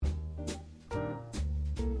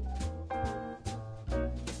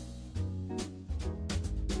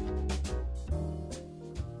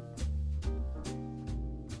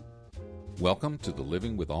Welcome to the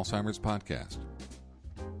Living with Alzheimer's podcast.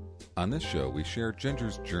 On this show, we share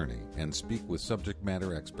Ginger's journey and speak with subject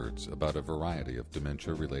matter experts about a variety of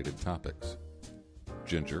dementia-related topics.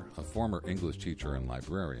 Ginger, a former English teacher and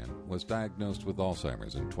librarian, was diagnosed with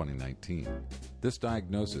Alzheimer's in 2019. This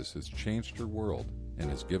diagnosis has changed her world and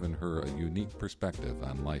has given her a unique perspective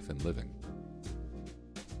on life and living.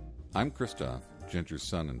 I'm Christoph, Ginger's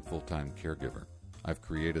son and full-time caregiver. I've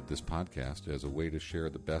created this podcast as a way to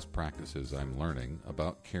share the best practices I'm learning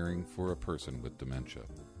about caring for a person with dementia.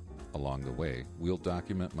 Along the way, we'll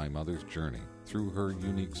document my mother's journey through her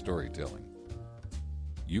unique storytelling.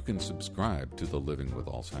 You can subscribe to the Living with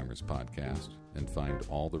Alzheimer's podcast and find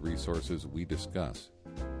all the resources we discuss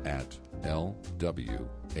at lwalz.com.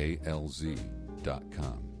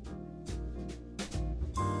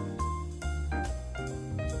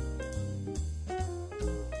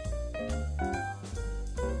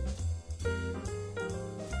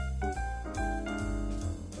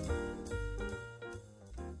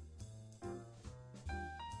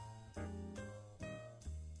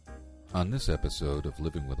 On this episode of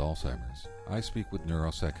Living with Alzheimer's, I speak with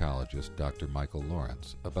neuropsychologist Dr. Michael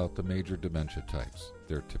Lawrence about the major dementia types,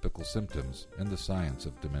 their typical symptoms, and the science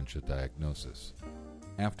of dementia diagnosis.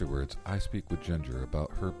 Afterwards, I speak with Ginger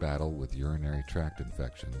about her battle with urinary tract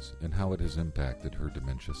infections and how it has impacted her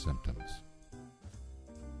dementia symptoms.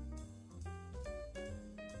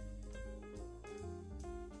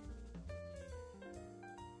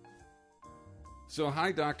 So,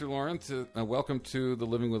 hi, Dr. Lawrence. Welcome to the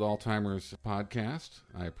Living with Alzheimer's podcast.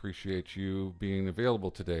 I appreciate you being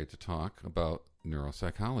available today to talk about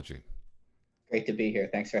neuropsychology. Great to be here.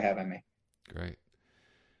 Thanks for having me. Great.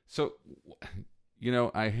 So,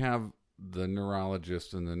 I have the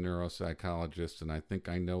neurologist and the neuropsychologist, and I think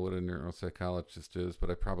I know what a neuropsychologist is,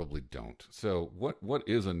 but I probably don't. So, what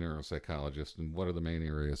is a neuropsychologist, and what are the main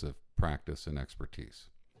areas of practice and expertise?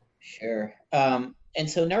 Sure. And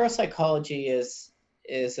so neuropsychology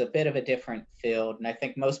is a bit of a different field, and I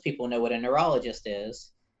think most people know what a neurologist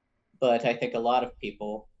is, but I think a lot of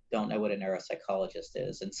people don't know what a neuropsychologist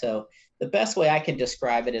is. And so the best way I can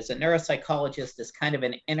describe it is a neuropsychologist is kind of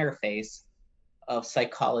an interface of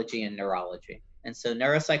psychology and neurology. And so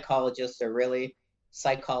neuropsychologists are really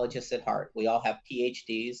psychologists at heart. We all have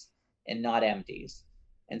PhDs and not MDs.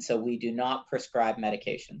 And so we do not prescribe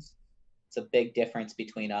medications. It's a big difference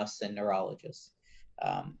between us and neurologists.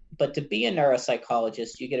 But to be a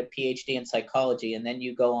neuropsychologist, you get a PhD in psychology, and then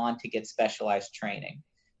you go on to get specialized training.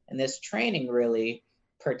 And this training really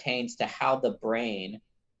pertains to how the brain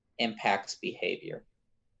impacts behavior.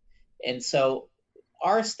 And so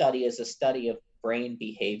our study is a study of brain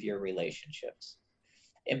behavior relationships.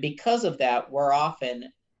 And because of that, we're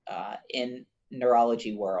often in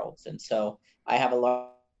neurology worlds. And so I have a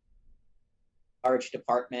large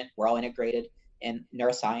department. We're all integrated in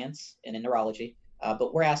neuroscience and in neurology,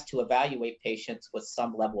 but we're asked to evaluate patients with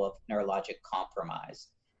some level of neurologic compromise.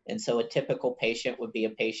 And so a typical patient would be a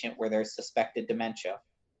patient where there's suspected dementia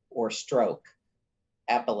or stroke,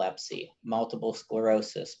 epilepsy, multiple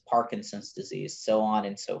sclerosis, Parkinson's disease, so on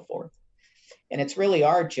and so forth. And it's really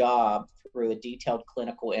our job through a detailed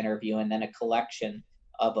clinical interview and then a collection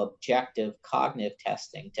of objective cognitive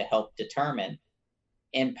testing to help determine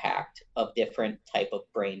impact of different type of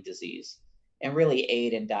brain disease and really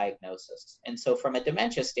aid in diagnosis. And so from a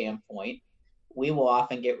dementia standpoint, we will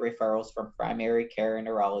often get referrals from primary care and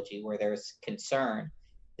neurology where there's concern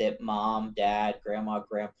that mom, dad, grandma,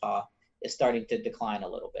 grandpa is starting to decline a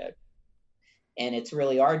little bit. And it's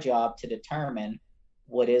really our job to determine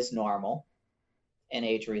what is normal and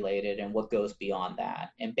age-related and what goes beyond that.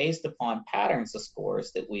 And based upon patterns of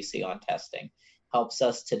scores that we see on testing, helps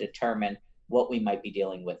us to determine what we might be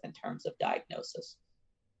dealing with in terms of diagnosis.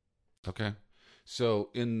 Okay. So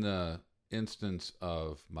in the instance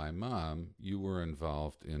of my mom, you were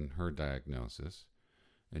involved in her diagnosis,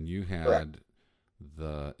 and you had Correct.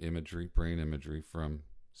 the imagery, brain imagery from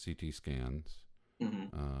CT scans.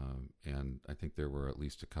 Mm-hmm. And I think there were at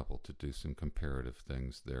least a couple to do some comparative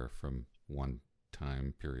things there from one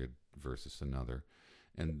time period versus another.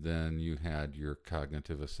 And then you had your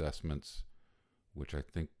cognitive assessments, which I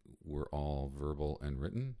think were all verbal and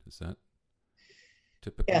written. Is that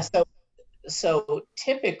typical? Yeah, so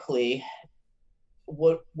typically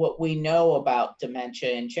what we know about dementia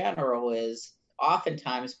in general is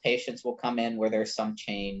oftentimes patients will come in where there's some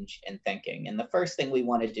change in thinking. And the first thing we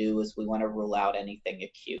want to do is we want to rule out anything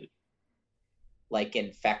acute, like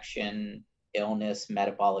infection, illness,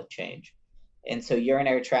 metabolic change. And so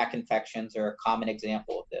urinary tract infections are a common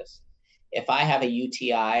example of this. If I have a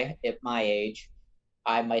UTI at my age,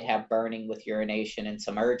 I might have burning with urination and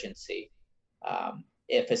some urgency.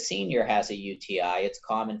 if a senior has a UTI, it's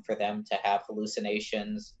common for them to have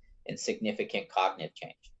hallucinations and significant cognitive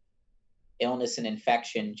change. Illness and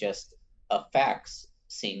infection just affects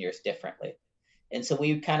seniors differently. And so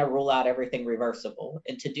we kind of rule out everything reversible.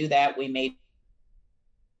 And to do that, we may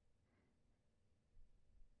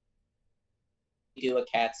do a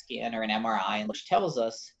CAT scan or an MRI, which tells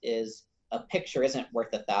us is a picture isn't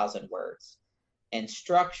worth 1,000 words, and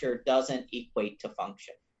structure doesn't equate to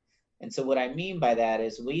function. And so what I mean by that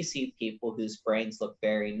is we see people whose brains look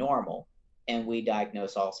very normal, and we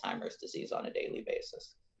diagnose Alzheimer's disease on a daily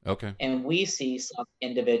basis. Okay. And we see some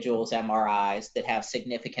individuals' MRIs that have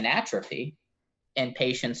significant atrophy, and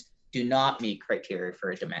patients do not meet criteria for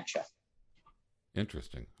a dementia.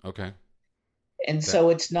 Interesting. Okay. And so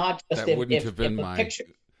it's not just that wouldn't have been my picture.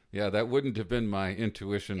 Yeah, that wouldn't have been my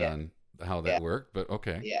intuition on how that worked, but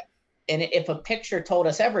okay. Yeah. And if a picture told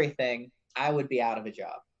us everything, I would be out of a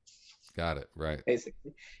job. Got it. Right.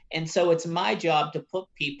 Basically. And so it's my job to put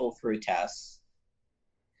people through tests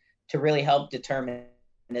to really help determine,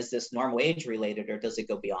 is this normal age related or does it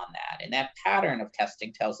go beyond that? And that pattern of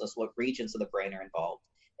testing tells us what regions of the brain are involved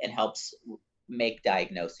and helps make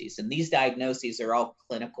diagnoses. And these diagnoses are all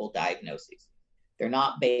clinical diagnoses. They're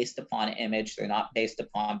not based upon image. They're not based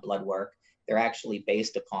upon blood work. They're actually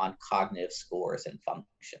based upon cognitive scores and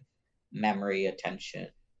function, memory, attention,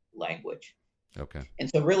 language. Okay. And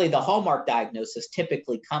so really the hallmark diagnosis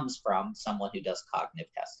typically comes from someone who does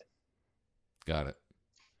cognitive testing. Got it.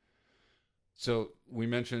 So we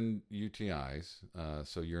mentioned UTIs.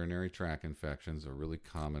 So urinary tract infections are a really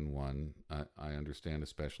common one, I understand,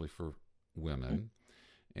 especially for women,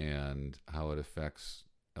 and how it affects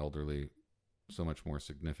elderly so much more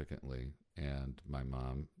significantly. And my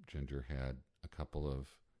mom, Ginger, had a couple of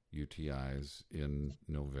UTIs in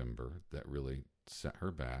November that really set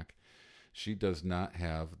her back. She does not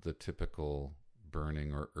have the typical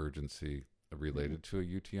burning or urgency related to a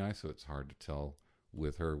UTI, so it's hard to tell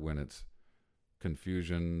with her when it's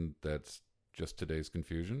confusion that's just today's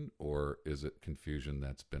confusion, or is it confusion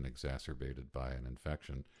that's been exacerbated by an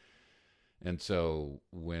infection. And so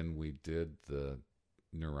when we did the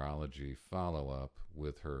neurology follow-up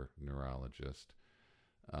with her neurologist,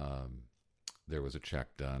 there was a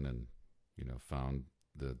check done and, found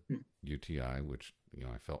the UTI, which,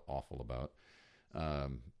 I felt awful about,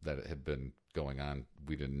 that it had been going on.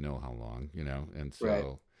 We didn't know how long, and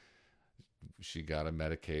so she got a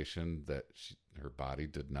medication that her body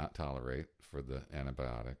did not tolerate for the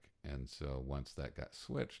antibiotic. And so once that got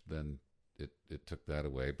switched, then it took that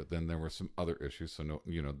away. But then there were some other issues. So,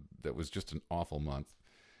 that was just an awful month.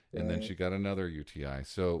 And then she got another UTI.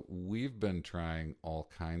 So we've been trying all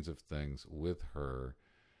kinds of things with her,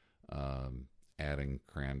 adding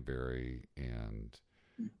cranberry and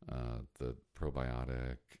the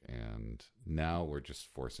probiotic, and now we're just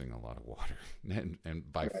forcing a lot of water.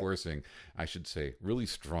 And by forcing, I should say really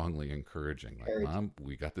strongly encouraging. Like, Mom,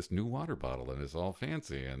 we got this new water bottle and it's all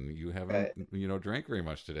fancy, and you haven't, drank very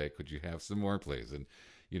much today. Could you have some more, please? And,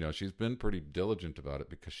 she's been pretty diligent about it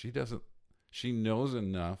because she knows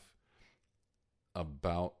enough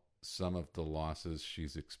about some of the losses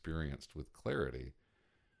she's experienced with Clarity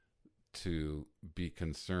to be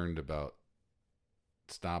concerned about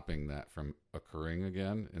stopping that from occurring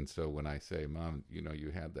again. And so when I say, Mom,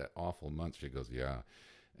 you had that awful month, she goes, yeah.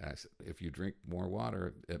 And I said, if you drink more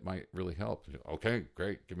water, it might really help. Okay,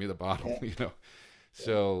 great. Give me the bottle,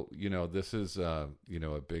 So, this is, a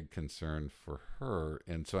big concern for her.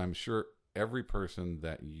 And so I'm sure every person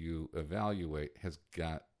that you evaluate has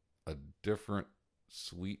got a different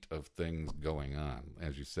suite of things going on.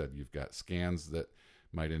 As you said, you've got scans that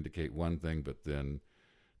might indicate one thing, but then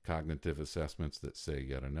cognitive assessments that say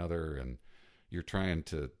yet another, and you're trying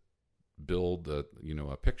to build a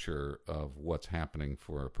picture of what's happening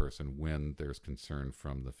for a person when there's concern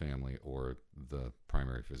from the family or the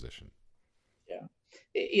primary physician.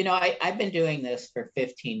 I've been doing this for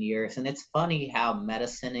 15 years, and it's funny how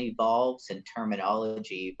medicine evolves and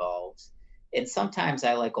terminology evolves. And sometimes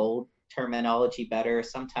I like old terminology better.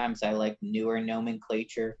 Sometimes I like newer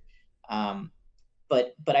nomenclature.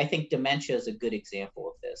 But I think dementia is a good example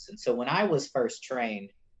of this. And so when I was first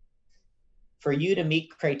trained, for you to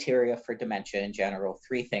meet criteria for dementia in general,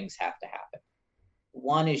 3 things have to happen.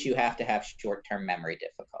 One is you have to have short-term memory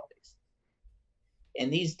difficulties.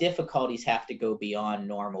 And these difficulties have to go beyond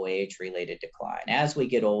normal age-related decline. As we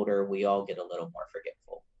get older, we all get a little more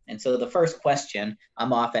forgetful. And so the first question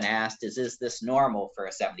I'm often asked is this normal for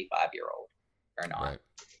a 75-year-old or not? Right.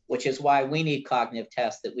 Which is why we need cognitive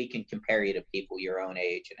tests that we can compare you to people your own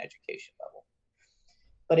age and education level.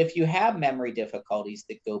 But if you have memory difficulties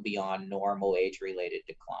that go beyond normal age-related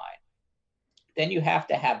decline, then you have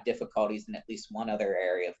to have difficulties in at least one other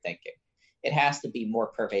area of thinking. It has to be more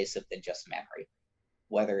pervasive than just memory,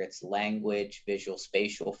 whether it's language, visual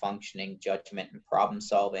spatial functioning, judgment, and problem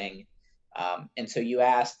solving. And so you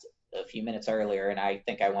asked a few minutes earlier, and I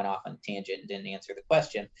think I went off on a tangent and didn't answer the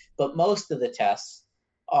question, but most of the tests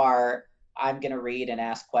are, I'm going to read and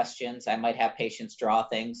ask questions. I might have patients draw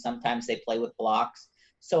things. Sometimes they play with blocks.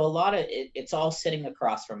 So a lot of it's all sitting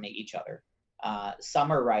across from each other.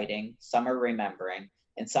 Some are writing, some are remembering,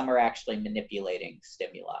 and some are actually manipulating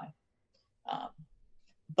stimuli.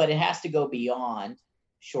 But it has to go beyond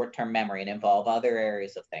short-term memory and involve other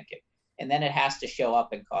areas of thinking. And then it has to show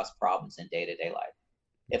up and cause problems in day-to-day life.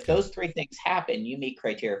 If those three things happen, you meet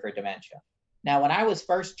criteria for dementia. Now, when I was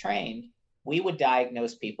first trained, we would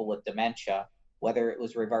diagnose people with dementia, whether it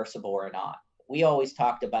was reversible or not. We always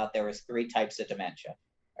talked about there was three types of dementia: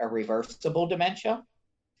 a reversible dementia,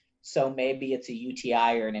 so maybe it's a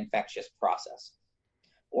UTI or an infectious process.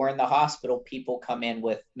 Or in the hospital, people come in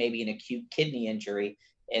with maybe an acute kidney injury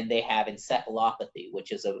and they have encephalopathy,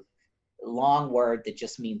 which is a long word that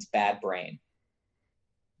just means bad brain.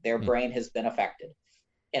 Their brain has been affected.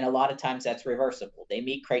 And a lot of times that's reversible. They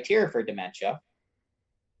meet criteria for dementia,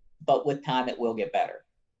 but with time it will get better.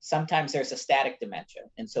 Sometimes there's a static dementia.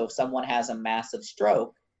 And so if someone has a massive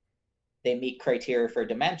stroke, they meet criteria for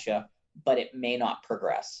dementia, but it may not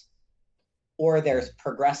progress. Or there's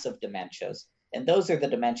progressive dementias. And those are the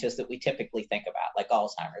dementias that we typically think about, like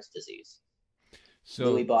Alzheimer's disease,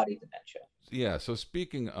 Lewy body dementia. Yeah. So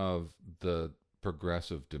speaking of the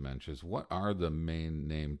progressive dementias, what are the main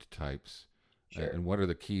named types? Sure. And what are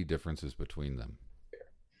the key differences between them?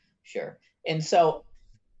 Sure. And so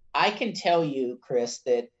I can tell you, Chris,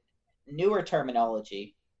 that newer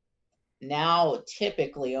terminology now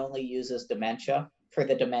typically only uses dementia for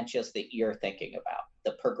the dementias that you're thinking about,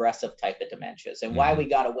 the progressive type of dementias. And why we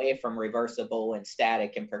got away from reversible and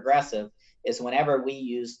static and progressive is whenever we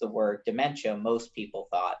use the word dementia, most people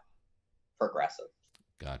thought progressive.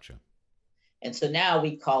 Gotcha. And so now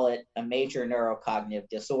we call it a major neurocognitive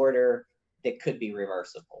disorder that could be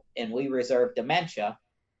reversible. And we reserve dementia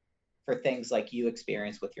for things like you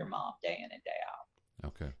experience with your mom day in and day out.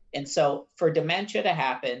 Okay. And so for dementia to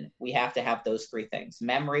happen, we have to have those three things: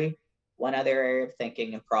 memory, one other area of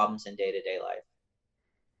thinking, and problems in day-to-day life.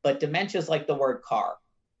 But dementia is like the word car.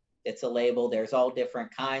 It's a label. There's all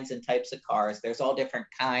different kinds and types of cars. There's all different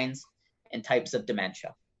kinds and types of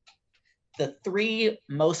dementia. The three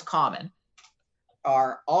most common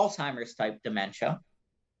are Alzheimer's type dementia,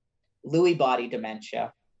 Lewy body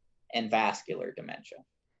dementia, and vascular dementia.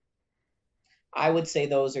 I would say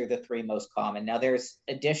those are the three most common. Now, there's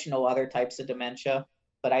additional other types of dementia,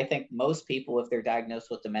 but I think most people, if they're diagnosed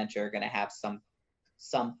with dementia, are going to have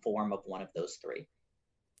some form of one of those three.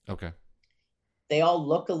 Okay. They all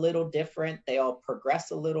look a little different. They all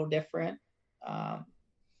progress a little different.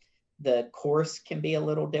 The course can be a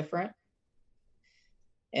little different.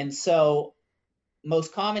 And so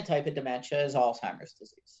most common type of dementia is Alzheimer's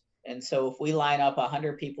disease. And so if we line up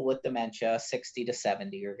 100 people with dementia, 60 to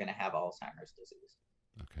 70 are going to have Alzheimer's disease.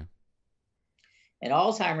 Okay. And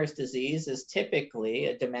Alzheimer's disease is typically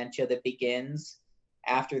a dementia that begins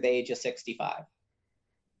after the age of 65.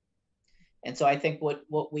 And so I think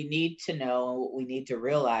what we need to know, what we need to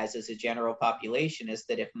realize as a general population is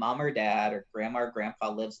that if mom or dad or grandma or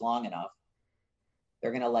grandpa lives long enough,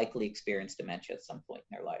 they're going to likely experience dementia at some point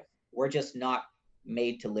in their life. We're just not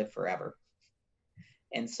made to live forever.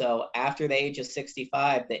 And so after the age of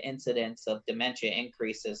 65, the incidence of dementia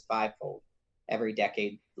increases fivefold every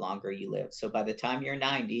decade longer you live. So by the time you're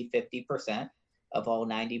 90, 50% of all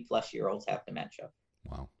 90 plus year olds have dementia.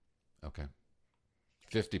 Wow. Okay.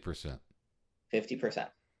 50%. 50%.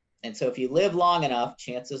 And so if you live long enough,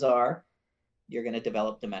 chances are you're going to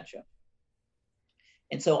develop dementia.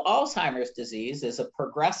 And so Alzheimer's disease is a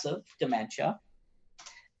progressive dementia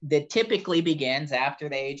that typically begins after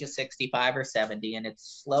the age of 65 or 70, and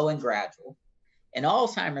it's slow and gradual. And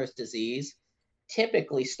Alzheimer's disease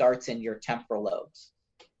typically starts in your temporal lobes.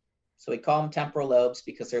 So we call them temporal lobes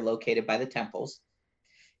because they're located by the temples.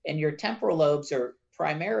 And your temporal lobes are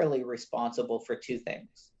primarily responsible for two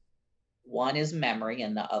things. One is memory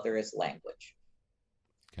and the other is language.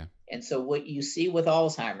 Okay. And so what you see with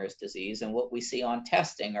Alzheimer's disease and what we see on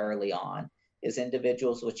testing early on is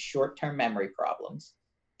individuals with short-term memory problems.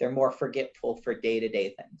 They're more forgetful for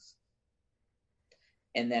day-to-day things.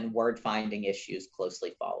 And then word finding issues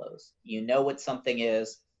closely follows. You know what something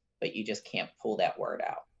is, but you just can't pull that word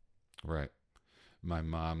out. Right. My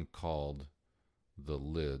mom called the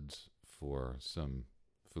lids for some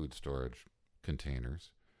food storage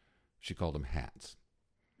containers. She called them hats.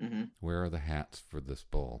 Mm-hmm. Where are the hats for this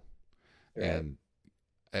bowl? Right. And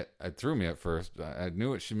it threw me at first. I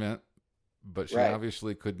knew what she meant, but she Right.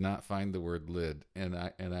 obviously could not find the word lid. And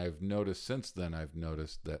I've noticed since then, I've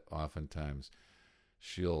noticed that oftentimes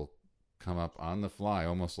she'll come up on the fly,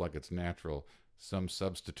 almost like it's natural, some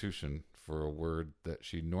substitution for a word that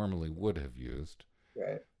she normally would have used.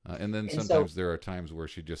 Right. And then And so, sometimes there are times where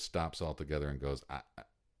she just stops altogether and goes,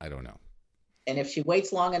 I don't know. and if she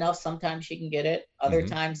waits long enough, sometimes she can get it. Other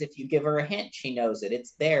Mm-hmm. times, if you give her a hint, she knows it.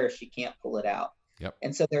 It's there. She can't pull it out. Yep.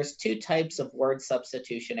 And so there's two types of word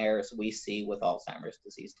substitution errors we see with Alzheimer's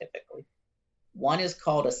disease typically. One is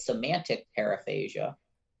called a semantic paraphasia,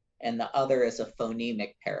 and the other is a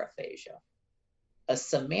phonemic paraphasia. A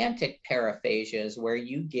semantic paraphasia is where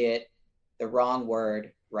you get the wrong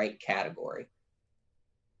word, right category.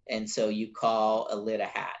 And so you call a lid a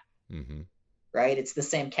hat, Mm-hmm. right? It's the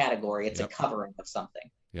same category. It's Yep. a covering of something,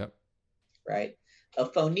 Yep. right? A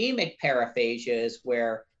phonemic paraphasia is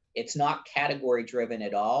where it's not category driven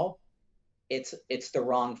at all. It's the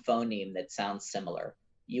wrong phoneme that sounds similar.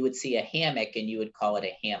 You would see a hammock and you would call it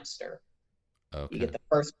a hamster. Okay. You get the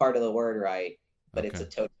first part of the word right, but it's a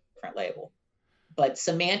totally different label. But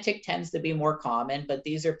semantic tends to be more common, but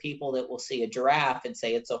these are people that will see a giraffe and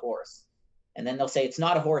say it's a horse. And then they'll say it's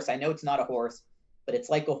not a horse. I know it's not a horse, but it's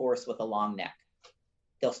like a horse with a long neck.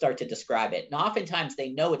 They'll start to describe it. And oftentimes they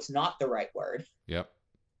know it's not the right word. Yep.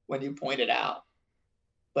 When you point it out.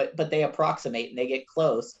 But they approximate and they get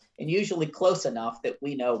close, and usually close enough that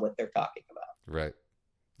we know what they're talking about. Right.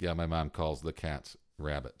 Yeah, my mom calls the cats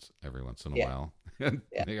rabbits every once in a Yeah. while. And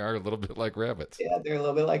Yeah. they are a little bit like rabbits. Yeah, they're a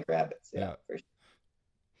little bit like rabbits. Yeah. For sure.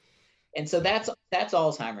 And so that's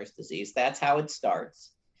Alzheimer's disease. That's how it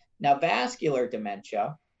starts. Now, vascular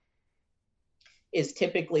dementia is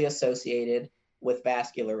typically associated with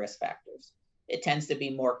vascular risk factors. It tends to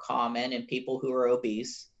be more common in people who are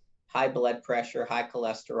obese, high blood pressure, high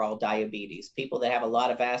cholesterol, diabetes. People that have a lot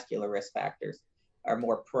of vascular risk factors are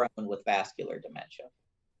more prone with vascular dementia.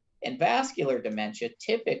 And vascular dementia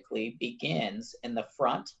typically begins in the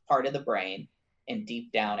front part of the brain in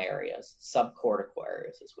deep down areas, subcortical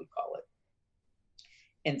areas, as we call it.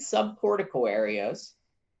 And subcortical areas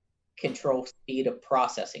control speed of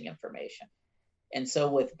processing information. And so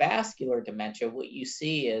with vascular dementia, what you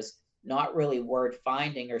see is not really word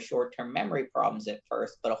finding or short-term memory problems at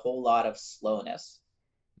first, but a whole lot of slowness.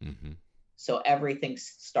 Mm-hmm. So everything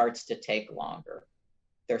starts to take longer.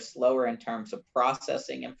 They're slower in terms of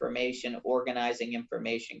processing information, organizing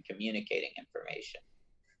information, communicating information.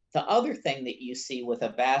 The other thing that you see with a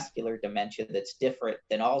vascular dementia that's different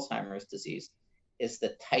than Alzheimer's disease is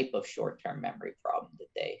the type of short-term memory problem that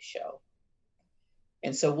they show.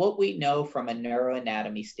 And so what we know from a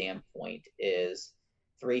neuroanatomy standpoint is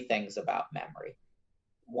three things about memory.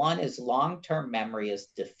 One is long-term memory is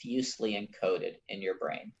diffusely encoded in your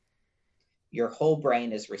brain. Your whole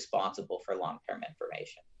brain is responsible for long-term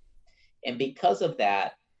information. And because of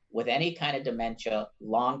that, with any kind of dementia,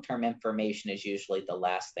 long-term information is usually the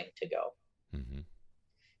last thing to go. Mm-hmm.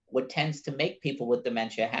 What tends to make people with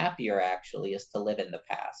dementia happier actually is to live in the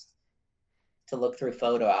past, to look through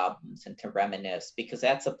photo albums and to reminisce, because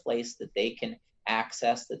that's a place that they can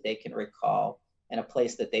access, that they can recall, and a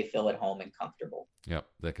place that they feel at home and comfortable. Yep,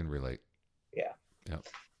 they can relate. Yeah. Yep.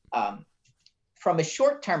 From a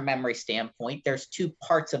short-term memory standpoint, there's two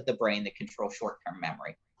parts of the brain that control short-term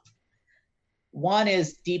memory. One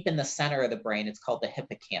is deep in the center of the brain. It's called the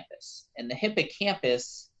hippocampus. And the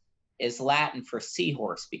hippocampus is Latin for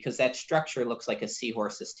seahorse because that structure looks like a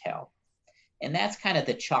seahorse's tail. And that's kind of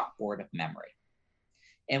the chalkboard of memory.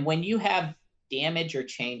 And when you have damage or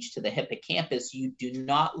change to the hippocampus, you do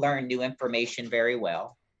not learn new information very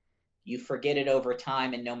well. You forget it over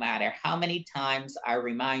time, and no matter how many times I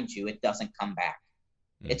remind you, it doesn't come back.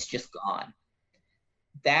 It's just gone.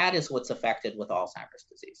 That is what's affected with Alzheimer's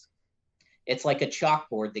disease. It's like a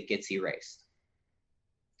chalkboard that gets erased.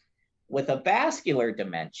 With a vascular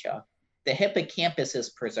dementia, the hippocampus is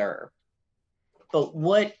preserved. But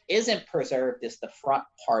what isn't preserved is the front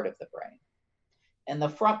part of the brain. And the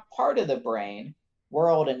front part of the brain, we're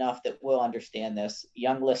old enough that we'll understand this.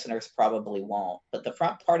 Young listeners probably won't. But the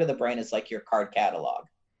front part of the brain is like your card catalog.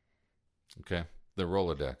 Okay. The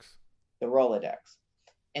Rolodex. The Rolodex.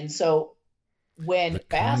 And so when the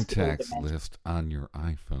contacts list on your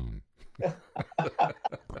iPhone.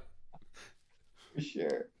 For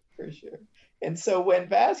sure. And so when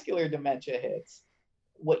vascular dementia hits,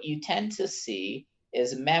 what you tend to see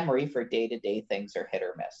is memory for day-to-day things are hit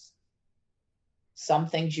or miss. Some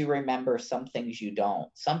things you remember, some things you don't.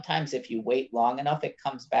 Sometimes if you wait long enough, it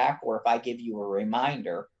comes back, or if I give you a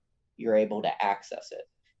reminder, you're able to access it.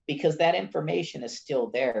 Because that information is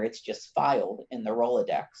still there. It's just filed in the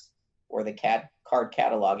Rolodex, or the card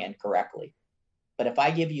catalog incorrectly. But if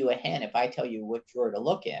I give you a hint, if I tell you what drawer to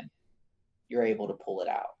look in, you're able to pull it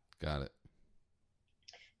out. Got it.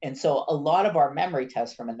 And so a lot of our memory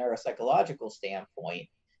tests from a neuropsychological standpoint,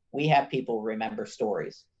 we have people remember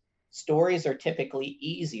stories. Stories are typically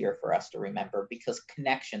easier for us to remember because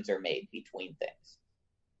connections are made between things.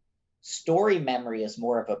 Story memory is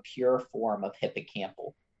more of a pure form of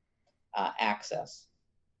hippocampal access.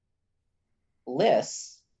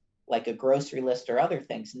 Lists, like a grocery list or other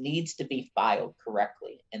things, needs to be filed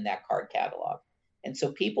correctly in that card catalog. And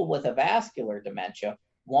so people with a vascular dementia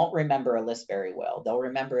won't remember a list very well. They'll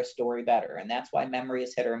remember a story better. And that's why memory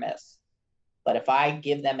is hit or miss. But if I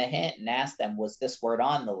give them a hint and ask them, was this word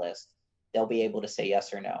on the list? They'll be able to say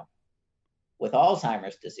yes or no. With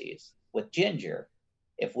Alzheimer's disease, with Ginger,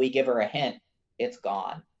 if we give her a hint, it's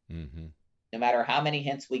gone. Mm-hmm. No matter how many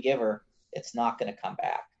hints we give her, it's not going to come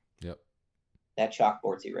back. Yep. That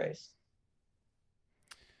chalkboard's erased.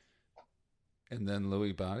 And then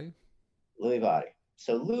Lewy body? Lewy body.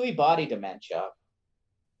 So Lewy body dementia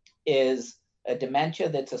is a dementia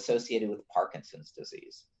that's associated with Parkinson's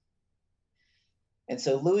disease. And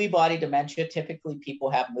so Lewy body dementia, typically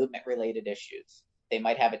people have movement-related issues. They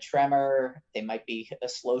might have a tremor, they might be a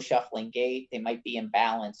slow shuffling gait, they might be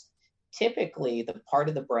imbalanced. Typically, the part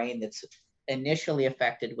of the brain that's initially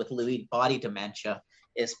affected with Lewy body dementia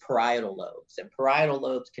is parietal lobes, and parietal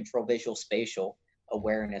lobes control visual spatial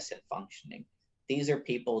awareness and functioning. These are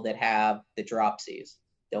people that have the dropsies.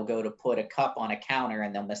 They'll go to put a cup on a counter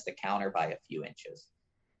and they'll miss the counter by a few inches.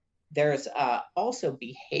 There's also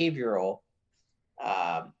behavioral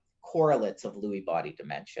correlates of Lewy body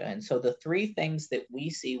dementia. And so the three things that we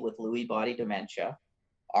see with Lewy body dementia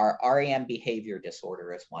are REM behavior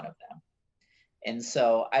disorder is one of them. And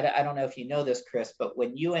so I don't know if you know this, Chris, but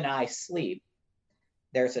when you and I sleep,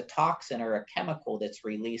 there's a toxin or a chemical that's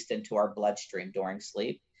released into our bloodstream during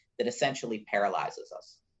sleep that essentially paralyzes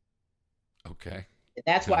us. Okay. And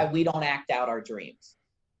that's why we don't act out our dreams.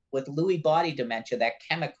 With Lewy body dementia, that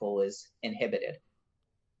chemical is inhibited.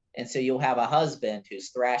 And so you'll have a husband who's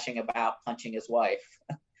thrashing about, punching his wife.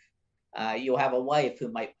 You'll have a wife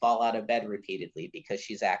who might fall out of bed repeatedly because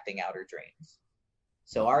she's acting out her dreams.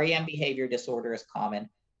 So REM behavior disorder is common.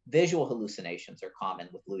 Visual hallucinations are common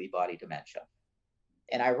with Lewy body dementia.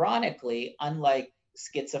 And ironically, unlike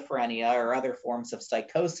schizophrenia or other forms of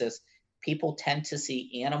psychosis, people tend to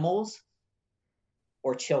see animals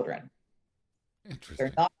or children.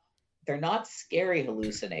 Interesting. They're not scary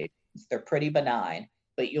hallucinations. They're pretty benign,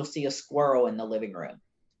 but you'll see a squirrel in the living room,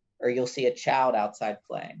 or you'll see a child outside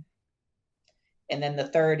playing. And then the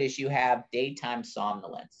third is you have daytime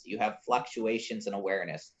somnolence. You have fluctuations in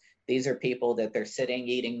awareness. These are people that they're sitting,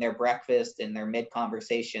 eating their breakfast, and they're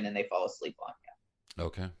mid-conversation, and they fall asleep on you.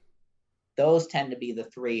 Okay. Those tend to be the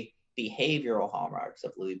three behavioral hallmarks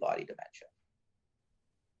of Lewy body dementia.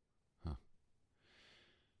 Huh.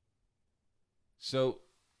 So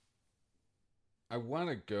I want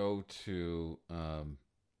to go to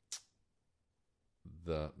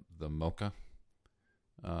the MoCA.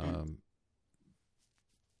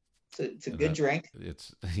 It's a good drink.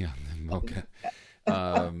 It's the MoCA.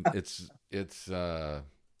 It's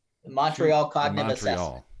Montreal Cognitive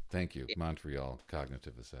Assessment. Thank you, Montreal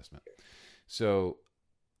Cognitive Assessment. So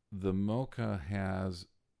the MoCA has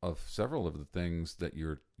several of the things that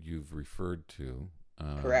you've referred to.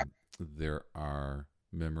 Correct. There are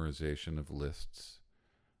memorization of lists,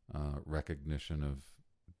 recognition of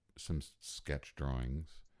some sketch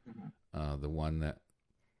drawings. Mm-hmm. The one that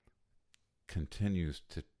continues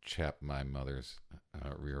to chap my mother's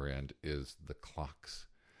rear end is the clocks.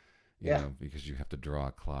 You know, because you have to draw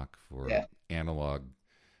a clock for analog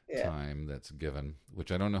time that's given,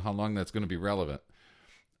 which I don't know how long that's going to be relevant.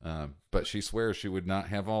 But she swears she would not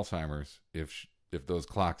have Alzheimer's if those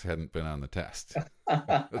clocks hadn't been on the test.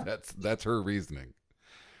 That's her reasoning.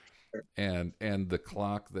 And the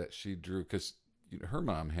clock that she drew, because her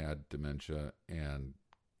mom had dementia, and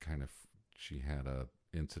kind of she had a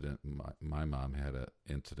incident. My mom had an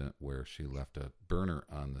incident where she left a burner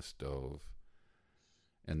on the stove,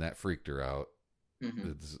 and that freaked her out. Mm-hmm.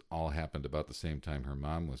 This all happened about the same time her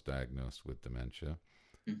mom was diagnosed with dementia.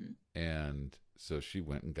 Mm-hmm. And so she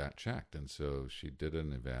went and got checked. And so she did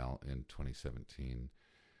an eval in 2017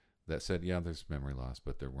 that said, yeah, there's memory loss,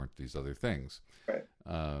 but there weren't these other things. Right.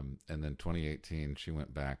 And then 2018, she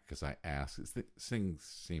went back because I asked, things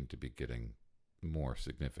seem to be getting more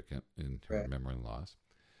significant in her memory loss.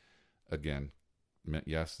 Again,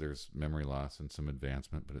 yes, there's memory loss and some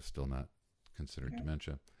advancement, but it's still not considered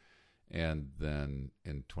dementia. And then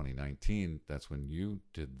in 2019, that's when you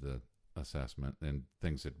did the assessment, and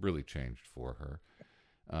things had really changed for her.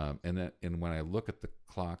 And when I look at the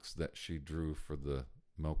clocks that she drew for the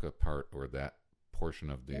MoCA part, or that portion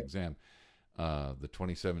of the exam, the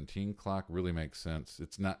 2017 clock really makes sense.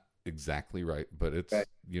 It's not exactly right, but it's,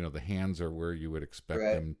 the hands are where you would expect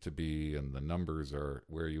them to be, and the numbers are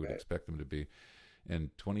where you would expect them to be.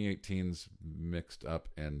 And 2018's mixed up,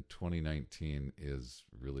 and 2019 is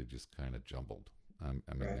really just kind of jumbled.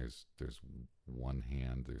 I mean, there's one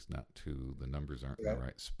hand, there's not two. The numbers aren't in the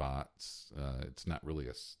right spots. It's not really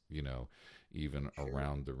even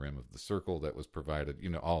around the rim of the circle that was provided.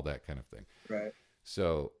 All that kind of thing. Right.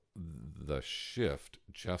 So the shift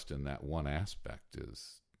just in that one aspect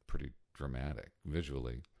is pretty dramatic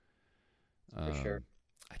visually. For sure.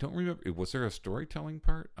 I don't remember. Was there a storytelling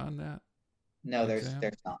part on that? No, there's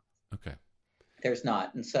not. Okay. There's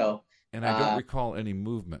not, and so. And I don't recall any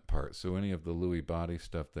movement part. So any of the Lewy body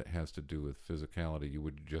stuff that has to do with physicality, you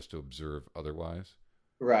would just observe otherwise?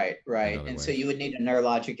 Right. And so you would need a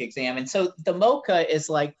neurologic exam. And so the MoCA is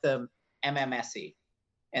like the MMSE.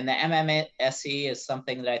 And the MMSE is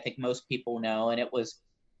something that I think most people know. And it was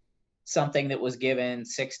something that was given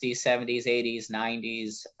 60s, 70s, 80s,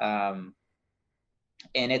 90s.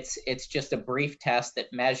 And it's just a brief test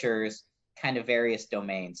that measures kind of various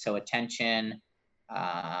domains. So attention,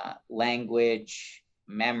 language,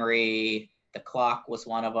 memory, the clock was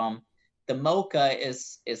one of them. The MoCA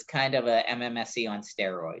is kind of a MMSE on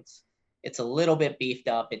steroids. It's a little bit beefed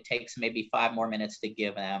up. It takes maybe 5 more minutes to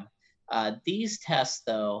give them. These tests,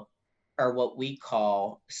 though, are what we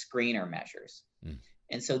call screener measures.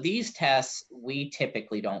 And so these tests we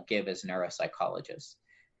typically don't give as neuropsychologists.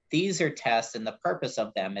 These are tests, and the purpose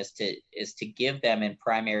of them is to give them in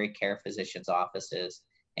primary care physicians' offices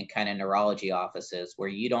and kind of neurology offices where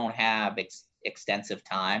you don't have extensive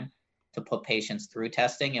time to put patients through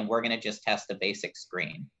testing, and we're going to just test a basic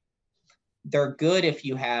screen. They're good if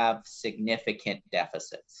you have significant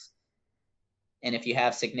deficits. And if you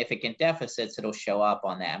have significant deficits, it'll show up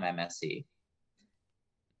on the MMSE.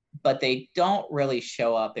 But they don't really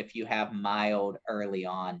show up if you have mild early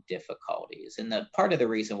on difficulties. And the part of the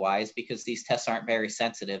reason why is because these tests aren't very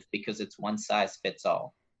sensitive, because it's one size fits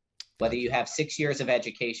all. Whether you have 6 years of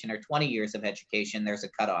education or 20 years of education, there's a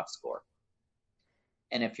cutoff score.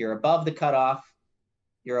 And if you're above the cutoff,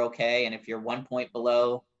 you're okay. And if you're 1 point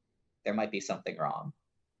below, there might be something wrong.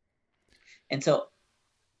 And so,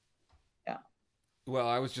 yeah. Well,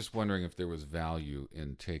 I was just wondering if there was value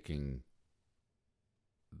in taking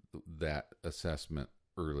that assessment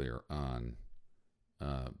earlier on.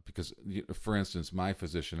 Because, for instance, my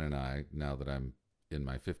physician and I, now that I'm in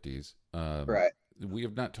my 50s, we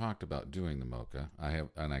have not talked about doing the MoCA.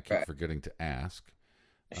 I keep forgetting to ask.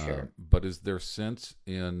 Sure. But is there sense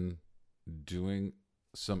in doing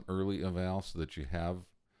some early eval so that you have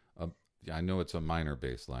I know it's a minor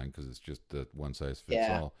baseline because it's just the one size fits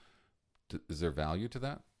all. Is there value to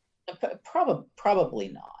that? Probably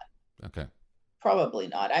not. Okay. Probably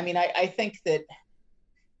not. I mean, I think that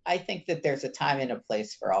there's a time and a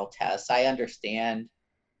place for all tests. I understand,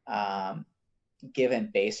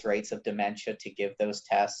 given base rates of dementia, to give those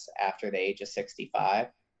tests after the age of 65,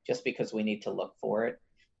 just because we need to look for it.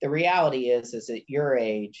 The reality is at your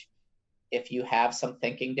age, if you have some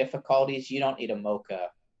thinking difficulties, you don't need a MoCA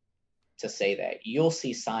to say that. You'll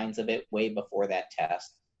see signs of it way before that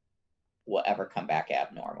test will ever come back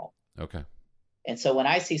abnormal. Okay. And so when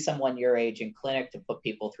I see someone your age in clinic to put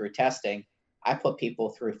people through testing, I put people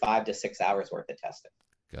through 5 to 6 hours worth of testing.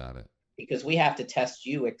 Got it. Because we have to test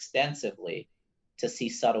you extensively to see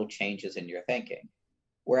subtle changes in your thinking.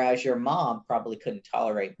 Whereas your mom probably couldn't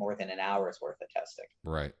tolerate more than an hour's worth of testing.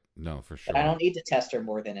 Right. No, for sure. But I don't need to test her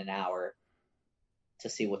more than an hour to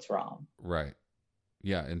see what's wrong. Right.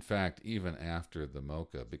 Yeah. In fact, even after the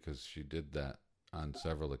MoCA, because she did that on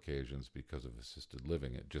several occasions because of assisted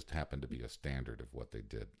living, it just happened to be a standard of what they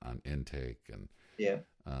did on intake. And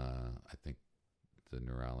I think the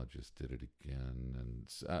neurologist did it again. And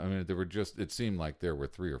I mean, it seemed like there were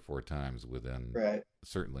 3 or 4 times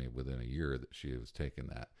certainly within a year that she was taking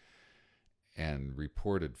that, and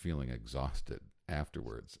reported feeling exhausted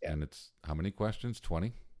afterwards. Yeah. And it's how many questions?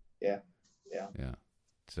 20? Yeah.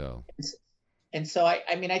 So. And so,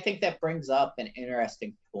 I mean, I think that brings up an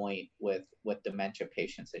interesting point with dementia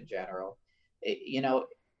patients in general.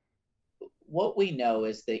 What we know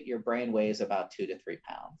is that your brain weighs about 2 to 3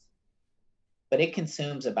 pounds, but it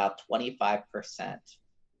consumes about 25%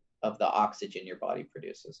 of the oxygen your body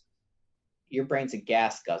produces. Your brain's a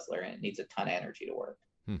gas guzzler, and it needs a ton of energy to work.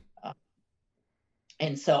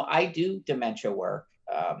 And so I do dementia work.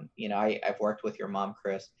 I've worked with your mom,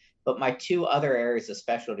 Chris, but my 2 other areas of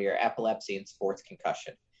specialty are epilepsy and sports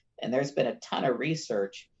concussion. And there's been a ton of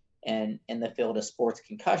research and in the field of sports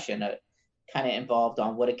concussion, kind of involved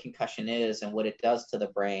on what a concussion is and what it does to the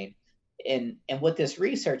brain. And what this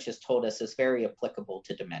research has told us is very applicable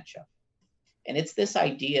to dementia. And it's this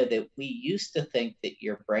idea that we used to think that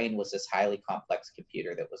your brain was this highly complex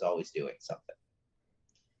computer that was always doing something.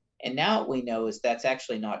 And now what we know is that's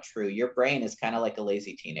actually not true. Your brain is kind of like a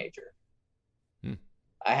lazy teenager.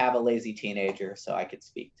 I have a lazy teenager, so I could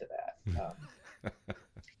speak to that.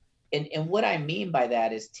 And what I mean by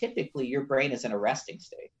that is typically your brain is in a resting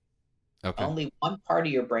state. Okay. Only one part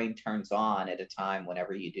of your brain turns on at a time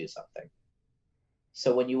whenever you do something.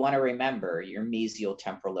 So when you want to remember, your mesial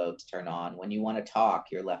temporal lobes turn on. When you want to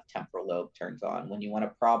talk, your left temporal lobe turns on. When you want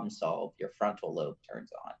to problem solve, your frontal lobe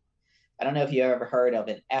turns on. I don't know if you ever heard of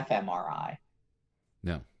an fMRI.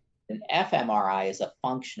 No. An fMRI is a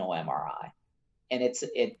functional MRI. And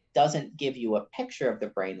it doesn't give you a picture of the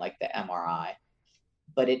brain like the MRI,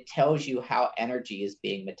 but it tells you how energy is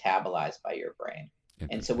being metabolized by your brain.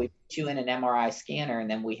 And so we put you in an MRI scanner, and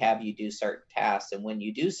then we have you do certain tasks. And when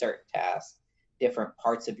you do certain tasks, different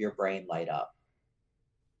parts of your brain light up.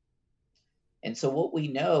 And so what we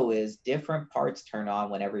know is different parts turn on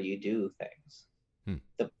whenever you do things.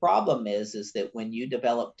 The problem is that when you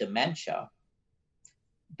develop dementia,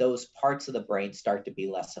 those parts of the brain start to be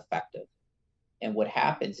less effective. And what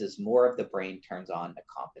happens is more of the brain turns on to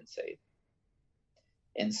compensate.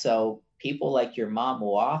 And so people like your mom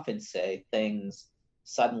will often say things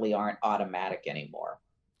suddenly aren't automatic anymore.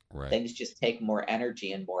 Right. Things just take more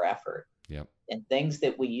energy and more effort. Yep. And things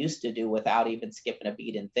that we used to do without even skipping a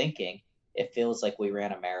beat and thinking, it feels like we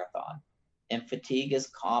ran a marathon. And fatigue is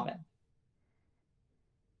common.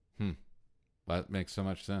 That makes so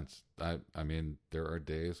much sense. I mean, there are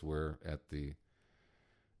days where at the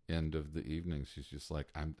end of the evening, she's just like,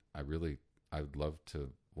 I'd love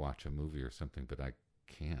to watch a movie or something, but I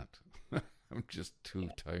can't. I'm just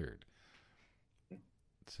too tired.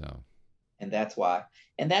 So. And that's why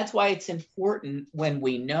it's important when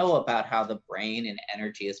we know about how the brain and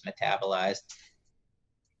energy is metabolized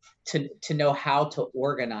to know how to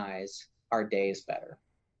organize our days better.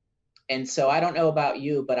 And so I don't know about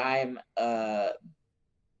you, but I'm a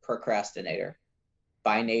procrastinator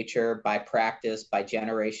by nature, by practice, by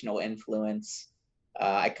generational influence.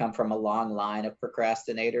 I come from a long line of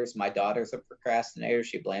procrastinators. My daughter's a procrastinator.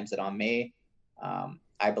 She blames it on me.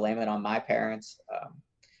 I blame it on my parents.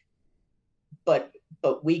 But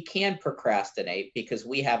we can procrastinate because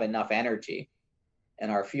we have enough energy in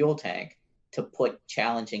our fuel tank to put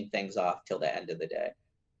challenging things off till the end of the day.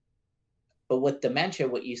 But with dementia,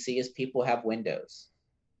 what you see is people have windows.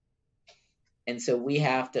 And so we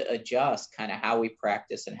have to adjust kind of how we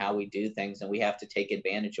practice and how we do things, and we have to take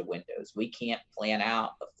advantage of windows. We can't plan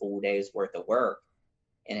out a full day's worth of work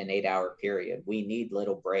in an 8-hour period. We need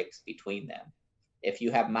little breaks between them. If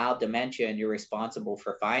you have mild dementia and you're responsible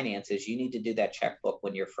for finances, you need to do that checkbook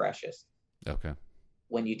when you're freshest. Okay.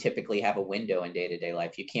 When you typically have a window in day-to-day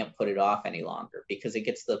life, you can't put it off any longer because it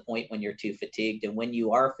gets to the point when you're too fatigued. And when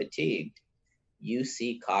you are fatigued, you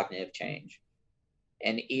see cognitive change.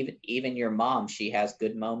 And even your mom, she has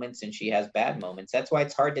good moments and she has bad moments. That's why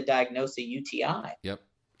it's hard to diagnose a UTI. Yep,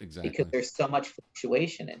 exactly. Because there's so much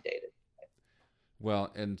fluctuation in data.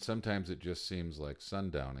 Well, and sometimes it just seems like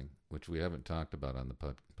sundowning, which we haven't talked about on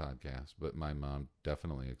the podcast, but my mom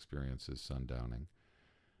definitely experiences sundowning.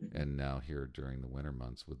 Mm-hmm. And now here during the winter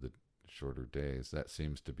months with the shorter days, that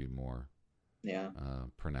seems to be more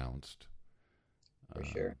pronounced. For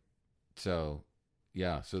sure. So,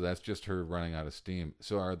 yeah, so that's just her running out of steam.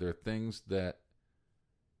 So are there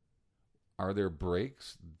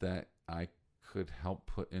breaks that I could help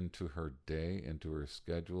put into her day, into her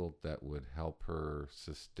schedule, that would help her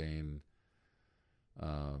sustain,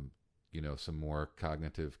 some more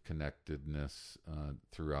cognitive connectedness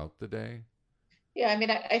throughout the day? Yeah, I mean,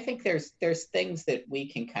 I think there's things that we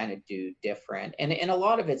can kind of do different, and a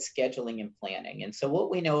lot of it's scheduling and planning. And so what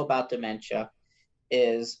we know about dementia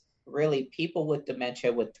is really people with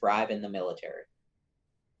dementia would thrive in the military.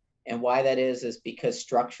 And why that is because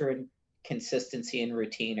structure and consistency and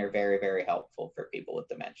routine are very, very helpful for people with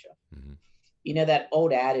dementia. Mm-hmm. You know, that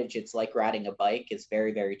old adage, it's like riding a bike, is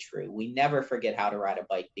very, very true. We never forget how to ride a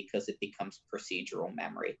bike because it becomes procedural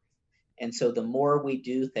memory. And so the more we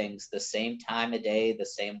do things the same time of day, the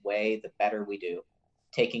same way, the better we do.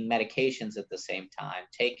 Taking medications at the same time,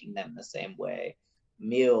 taking them the same way,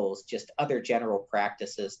 meals, just other general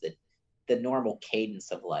practices, that the normal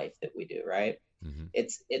cadence of life that we do, right? Mm-hmm.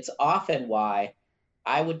 It's often why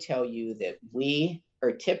I would tell you that we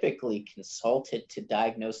are typically consulted to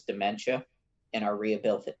diagnose dementia in our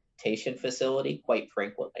rehabilitation facility quite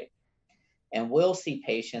frequently. And we'll see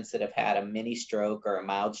patients that have had a mini stroke or a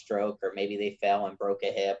mild stroke, or maybe they fell and broke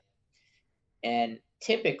a hip. And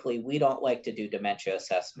typically, we don't like to do dementia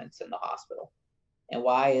assessments in the hospital. And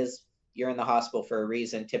why is you're in the hospital for a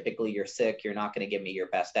reason. Typically, you're sick. You're not going to give me your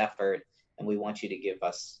best effort, and we want you to give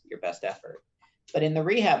us your best effort. But in the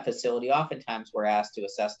rehab facility, oftentimes we're asked to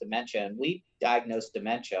assess dementia, and we diagnose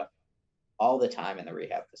dementia all the time in the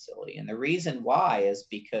rehab facility. And the reason why is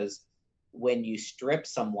because when you strip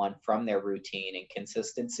someone from their routine and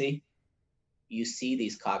consistency, you see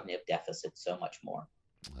these cognitive deficits so much more.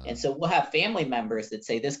 And so we'll have family members that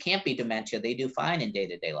say, this can't be dementia. They do fine in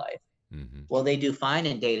day-to-day life. Mm-hmm. Well, they do fine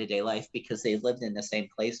in day-to-day life because they lived in the same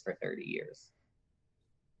place for 30 years.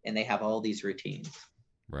 And they have all these routines.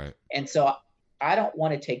 Right. And so I don't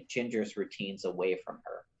want to take Ginger's routines away from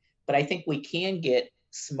her, but I think we can get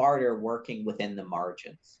smarter working within the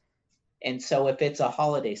margins. And so if it's a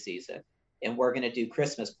holiday season and we're going to do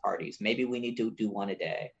Christmas parties, maybe we need to do one a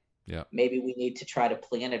day. Yeah. Maybe we need to try to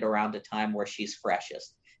plan it around a time where she's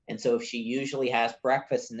freshest. And so if she usually has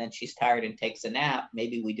breakfast and then she's tired and takes a nap,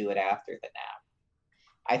 maybe we do it after the nap.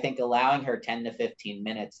 I think allowing her 10 to 15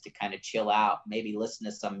 minutes to kind of chill out, maybe listen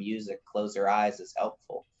to some music, close her eyes is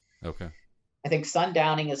helpful. Okay. I think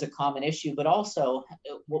sundowning is a common issue, but also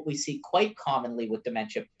what we see quite commonly with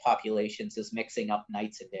dementia populations is mixing up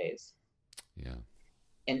nights and days. Yeah.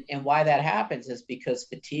 And why that happens is because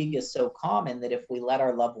fatigue is so common that if we let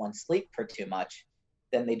our loved ones sleep for too much,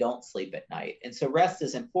 then they don't sleep at night. And so rest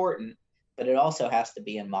is important, but it also has to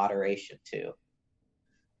be in moderation too.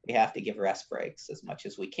 We have to give rest breaks as much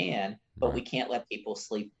as we can, but right. We can't let people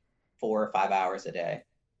sleep 4 or 5 hours a day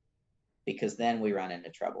because then we run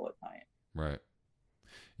into trouble at night. Right.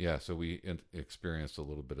 Yeah. So we experienced a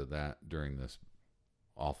little bit of that during this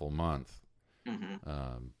awful month.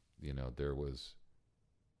 Mm-hmm. There was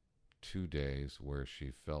 2 days where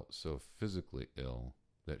she felt so physically ill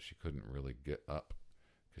that she couldn't really get up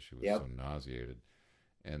because she was so nauseated.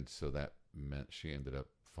 And so that meant she ended up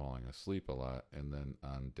falling asleep a lot. And then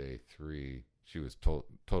on day 3, she was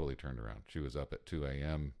totally turned around. She was up at 2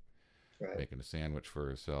 a.m. Right. making a sandwich for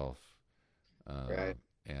herself right.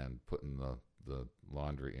 and putting the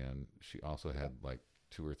laundry in. She also had like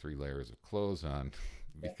 2 or 3 layers of clothes on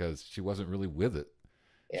because she wasn't really with it.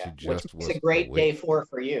 Yeah. She just was a great awake. day for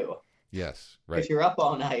you. Yes, right. If you're up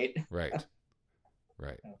all night. Right.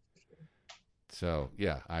 So,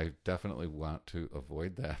 yeah, I definitely want to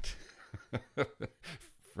avoid that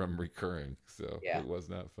from recurring. So It was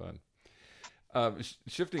not fun.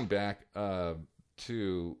 Shifting back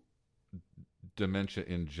to dementia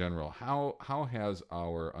in general, how has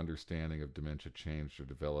our understanding of dementia changed or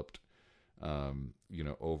developed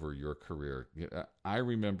over your career? I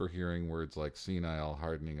remember hearing words like senile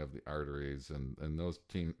hardening of the arteries, and those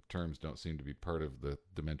terms don't seem to be part of the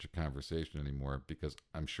dementia conversation anymore because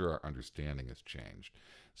I'm sure our understanding has changed.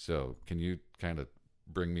 So can you kind of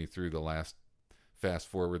bring me through fast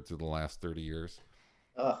forward to the last 30 years?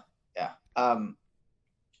 Yeah. I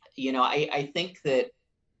think that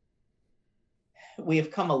we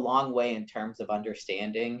have come a long way in terms of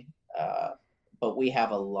understanding, but we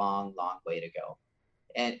have a long, long way to go.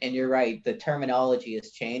 And you're right, the terminology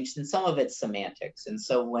has changed, and some of it's semantics. And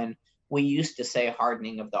so when we used to say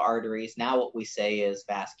hardening of the arteries, now what we say is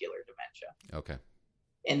vascular dementia. Okay.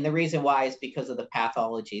 And the reason why is because of the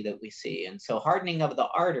pathology that we see. And so hardening of the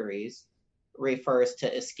arteries refers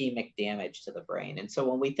to ischemic damage to the brain. And so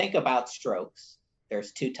when we think about strokes,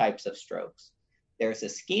 there's 2 types of strokes. There's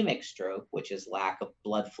ischemic stroke, which is lack of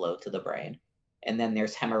blood flow to the brain. And then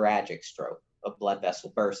there's hemorrhagic stroke, a blood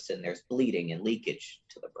vessel bursts and there's bleeding and leakage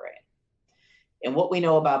to the brain. And what we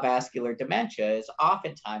know about vascular dementia is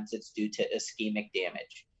oftentimes it's due to ischemic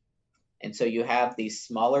damage. And so you have these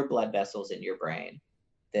smaller blood vessels in your brain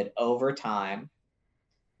that over time,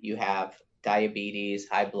 you have diabetes,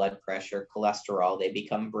 high blood pressure, cholesterol, they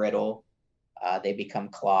become brittle, they become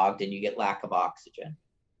clogged, and you get lack of oxygen.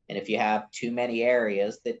 And if you have too many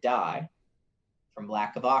areas that die from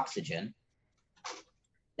lack of oxygen,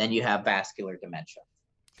 then you have vascular dementia.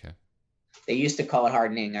 Okay. They used to call it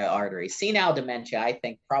hardening of arteries. Senile dementia, I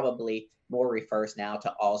think, probably more refers now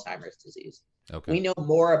to Alzheimer's disease. Okay. We know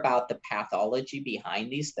more about the pathology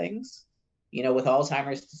behind these things. With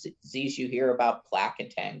Alzheimer's disease, you hear about plaque and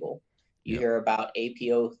tangle. You hear about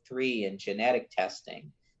APO3 and genetic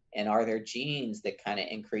testing. And are there genes that kind of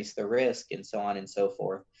increase the risk and so on and so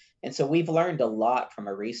forth? And so we've learned a lot from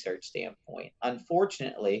a research standpoint.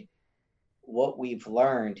 Unfortunately, what we've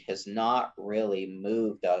learned has not really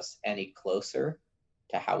moved us any closer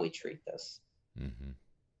to how we treat this. Mm-hmm.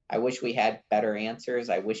 I wish we had better answers.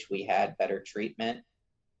 I wish we had better treatment.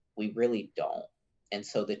 We really don't. And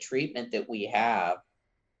so the treatment that we have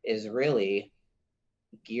is really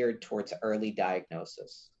geared towards early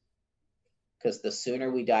diagnosis. Because the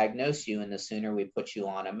sooner we diagnose you and the sooner we put you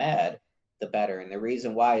on a med, the better. And the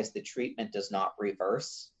reason why is the treatment does not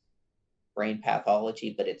reverse brain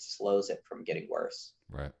pathology, but it slows it from getting worse.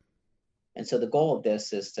 Right. And so the goal of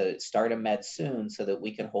this is to start a med soon so that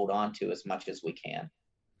we can hold on to as much as we can.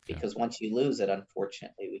 Because once you lose it,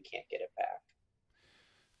 unfortunately, we can't get it back.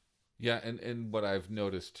 Yeah, and what I've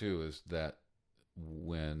noticed too is that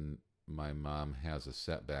when my mom has a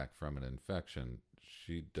setback from an infection,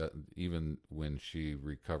 she does, even when she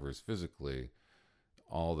recovers physically,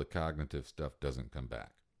 all the cognitive stuff doesn't come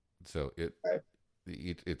back. So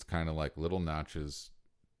it's kind of like little notches,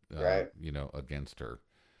 against her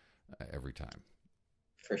every time.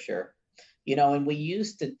 For sure. And we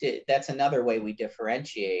used to, that's another way we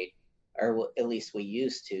differentiate, or at least we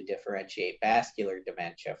used to differentiate vascular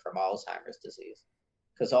dementia from Alzheimer's disease.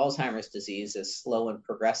 Because Alzheimer's disease is slow and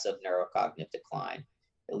progressive neurocognitive decline.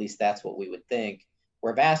 At least that's what we would think.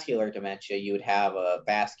 Where vascular dementia, you would have a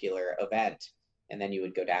vascular event, and then you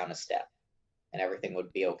would go down a step, and everything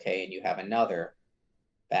would be okay, and you have another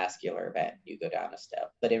vascular event, you go down a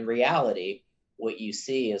step. But in reality, what you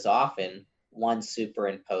see is often one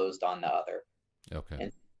superimposed on the other. Okay.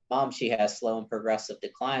 And mom, she has slow and progressive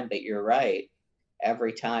decline, but you're right.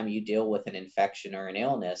 Every time you deal with an infection or an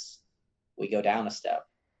illness, we go down a step.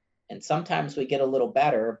 And sometimes we get a little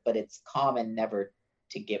better, but it's common never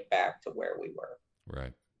to get back to where we were.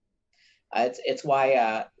 Right. It's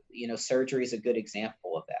why, surgery is a good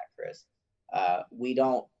example of that, Chris. We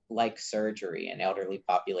don't like surgery in elderly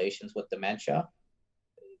populations with dementia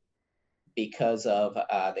because of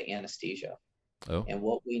the anesthesia. Oh. And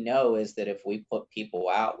what we know is that if we put people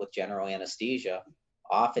out with general anesthesia,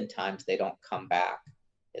 oftentimes they don't come back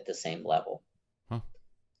at the same level. Huh.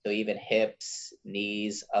 So even hips,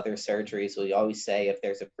 knees, other surgeries, we always say if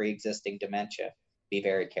there's a pre-existing dementia, be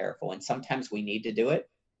very careful. And sometimes we need to do it.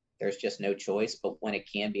 There's just no choice. But when it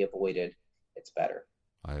can be avoided, it's better.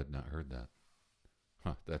 I had not heard that.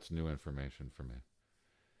 Huh, that's new information for me.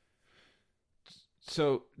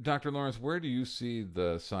 So, Dr. Lawrence, where do you see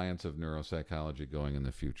the science of neuropsychology going in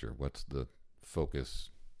the future? What's the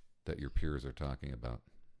focus that your peers are talking about?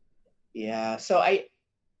 Yeah, so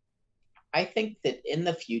I think that in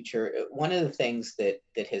the future, one of the things that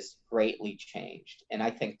has greatly changed, and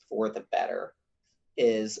I think for the better,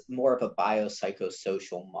 is more of a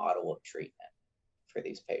biopsychosocial model of treatment for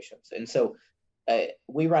these patients. And so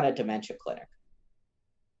we run a dementia clinic.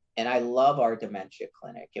 And I love our dementia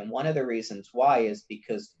clinic. And one of the reasons why is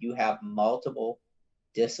because you have multiple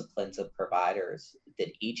disciplines of providers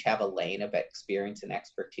that each have a lane of experience and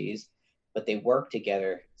expertise, but they work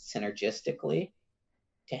together synergistically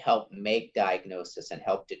to help make diagnosis and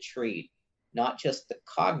help to treat not just the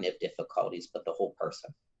cognitive difficulties, but the whole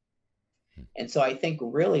person. And so I think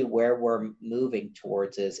really where we're moving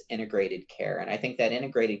towards is integrated care. And I think that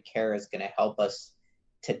integrated care is going to help us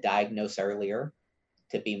to diagnose earlier,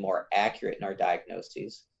 to be more accurate in our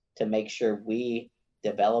diagnoses, to make sure we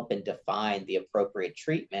develop and define the appropriate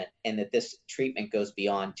treatment, and that this treatment goes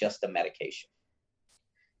beyond just a medication.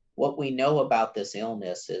 What we know about this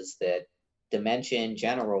illness is that dementia in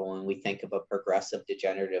general, when we think of a progressive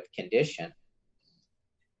degenerative condition,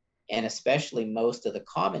 and especially most of the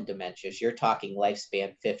common dementias, you're talking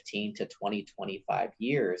lifespan 15 to 20, 25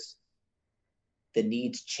 years, the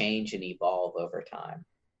needs change and evolve over time.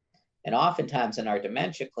 And oftentimes in our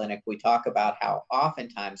dementia clinic, we talk about how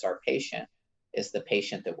oftentimes our patient is the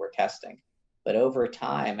patient that we're testing. But over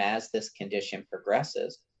time, as this condition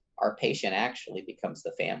progresses, our patient actually becomes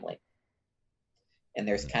the family. And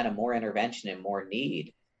there's kind of more intervention and more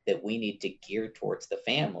need that we need to gear towards the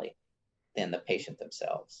family than the patient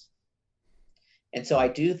themselves. And so I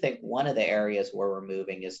do think one of the areas where we're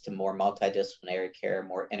moving is to more multidisciplinary care,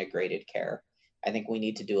 more integrated care. I think we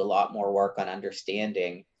need to do a lot more work on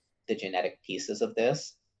understanding the genetic pieces of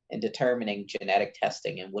this and determining genetic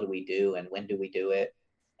testing and what do we do and when do we do it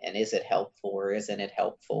and is it helpful or isn't it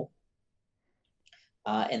helpful,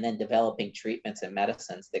 and then developing treatments and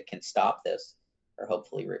medicines that can stop this or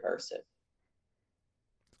hopefully reverse it.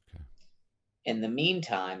 Okay. In the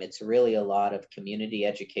meantime, it's really a lot of community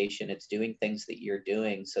education. It's doing things that you're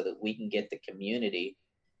doing so that we can get the community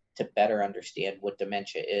to better understand what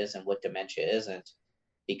dementia is and what dementia isn't.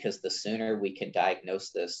 Because the sooner we can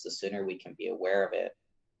diagnose this, the sooner we can be aware of it,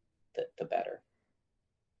 the better.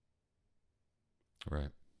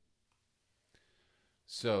 Right.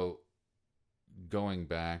 So going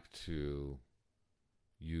back to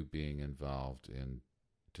you being involved in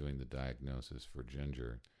doing the diagnosis for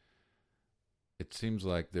Ginger, it seems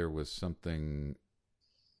like there was something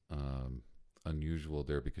unusual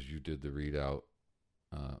there because you did the readout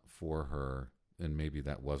for her, and maybe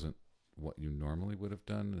that wasn't what you normally would have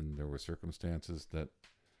done, and there were circumstances that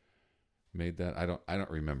made that. I don't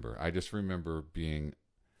remember. I just remember being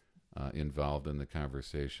involved in the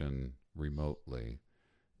conversation remotely.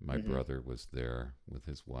 My brother was there with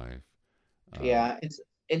his wife. Yeah,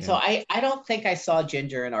 so I don't think I saw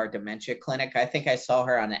Ginger in our dementia clinic. I think I saw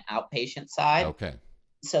her on the outpatient side. Okay.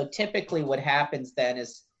 So typically what happens then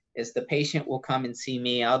is the patient will come and see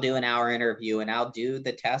me. I'll do an hour interview and I'll do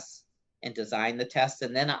the tests and design the tests.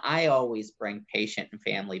 And then I always bring patient and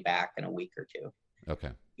family back in a week or two.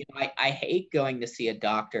 Okay. You know, I hate going to see a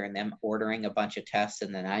doctor and them ordering a bunch of tests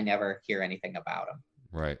and then I never hear anything about them.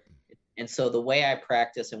 Right. And so the way I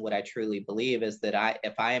practice and what I truly believe is that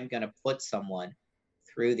if I am going to put someone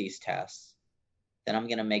through these tests, then I'm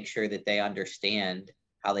going to make sure that they understand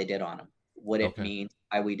how they did on them, what it means,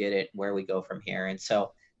 why we did it, where we go from here. And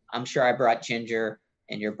so I'm sure I brought Ginger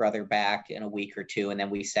and your brother back in a week or two, and then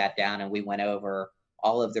we sat down and we went over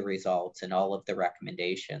all of the results and all of the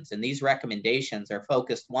recommendations. And these recommendations are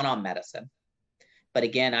focused, one, on medicine. But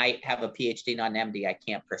again, I have a PhD, not an MD. I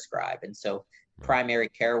can't prescribe. And so primary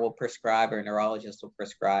care will prescribe or a neurologist will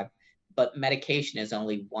prescribe. But medication is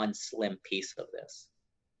only one slim piece of this.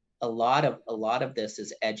 A lot of this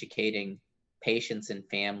is educating patients and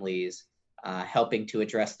families, helping to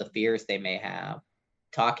address the fears they may have,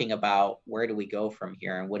 talking about where do we go from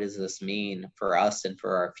here and what does this mean for us and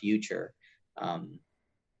for our future.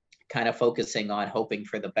 Kind of focusing on hoping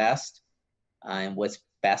for the best and what's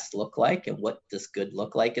best look like and what does good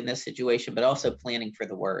look like in this situation, but also planning for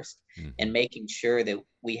the worst and making sure that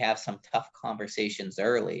we have some tough conversations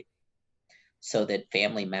early so that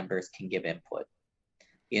family members can give input.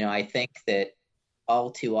 You know, I think that all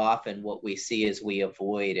too often what we see is we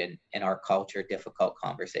avoid in our culture difficult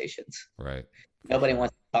conversations. Right. Nobody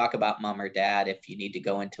wants to talk about mom or dad. If you need to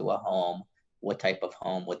go into a home, what type of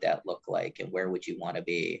home would that look like and where would you want to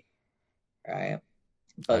be? Right.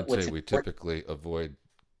 But I'd say we typically avoid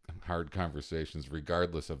hard conversations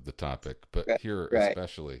regardless of the topic, but here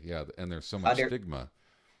especially, and there's so much stigma.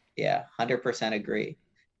 Yeah, 100% agree.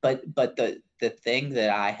 But the thing that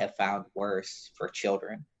I have found worse for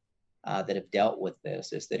children that have dealt with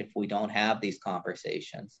this is that if we don't have these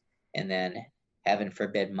conversations and then heaven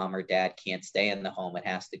forbid mom or dad can't stay in the home and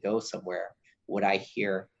has to go somewhere, what I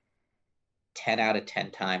hear 10 out of 10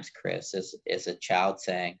 times, Chris, is a child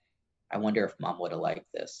saying, I wonder if mom would have liked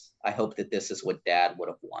this. I hope that this is what dad would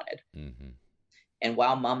have wanted. Mm-hmm. And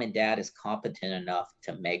while mom and dad is competent enough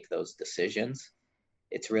to make those decisions,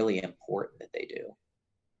 it's really important that they do.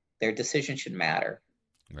 Their decision should matter.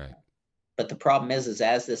 Right. But the problem is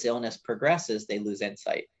as this illness progresses, they lose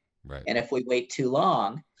insight. Right. And if we wait too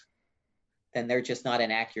long, then they're just not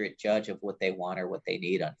an accurate judge of what they want or what they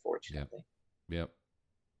need, unfortunately. Yep.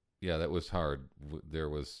 Yeah, that was hard. There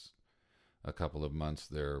was a couple of months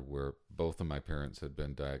there where both of my parents had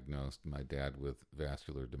been diagnosed, my dad with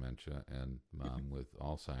vascular dementia and mom with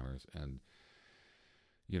Alzheimer's. And,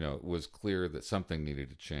 you know, it was clear that something needed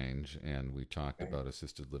to change. And we talked about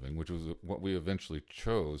assisted living, which was what we eventually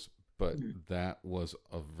chose. But that was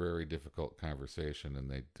a very difficult conversation, and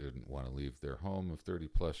they didn't want to leave their home of 30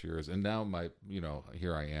 plus years. And now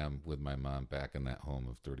here I am with my mom back in that home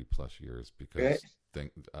of 30 plus years because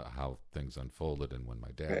how things unfolded. And when my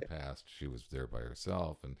dad passed, she was there by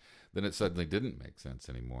herself, and then it suddenly didn't make sense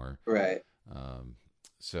anymore. Right.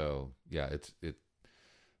 So yeah,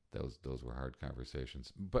 those were hard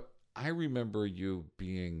conversations. But I remember you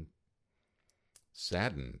being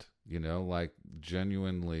saddened, like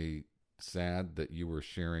genuinely sad that you were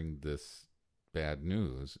sharing this bad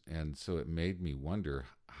news. And so it made me wonder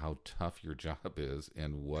how tough your job is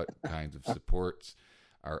and what kinds of supports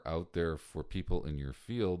are out there for people in your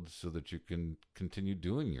field so that you can continue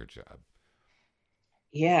doing your job.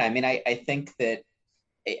 Yeah, I mean, I think that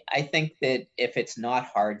if it's not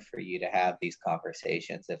hard for you to have these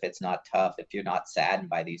conversations, if it's not tough, if you're not saddened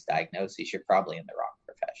by these diagnoses, you're probably in the wrong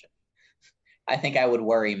profession. I think I would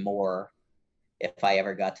worry more if I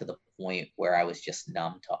ever got to the point where I was just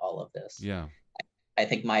numb to all of this. Yeah. I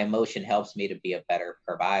think my emotion helps me to be a better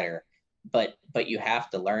provider, but you have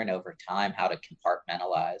to learn over time how to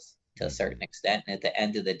compartmentalize to a certain extent. And at the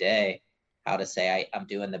end of the day, how to say, I'm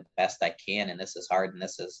doing the best I can, and this is hard, and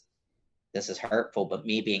this is hurtful, but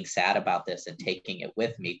me being sad about this and taking it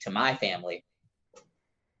with me to my family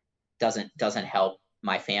doesn't help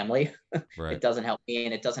my family. Right. It doesn't help me,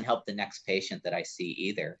 and it doesn't help the next patient that I see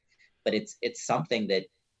either. But it's something that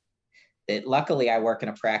luckily I work in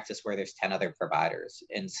a practice where there's 10 other providers.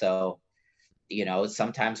 And so,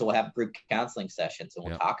 Sometimes we'll have group counseling sessions and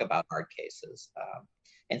we'll talk about hard cases.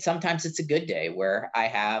 And sometimes it's a good day where I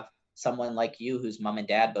have someone like you whose mom and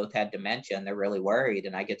dad both had dementia and they're really worried,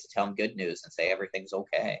 and I get to tell them good news and say everything's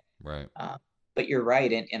okay. Right. But you're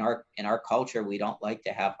right. In our culture, we don't like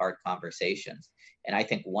to have hard conversations. And I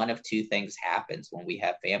think one of two things happens when we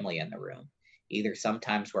have family in the room. Either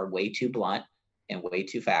sometimes we're way too blunt and way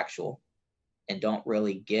too factual and don't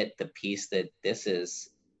really get the piece that this is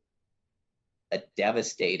a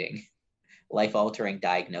devastating, life-altering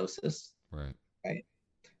diagnosis. Right. Right.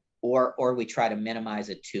 Or we try to minimize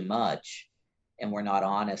it too much and we're not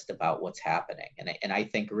honest about what's happening. And I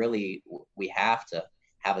think really we have to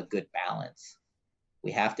have a good balance.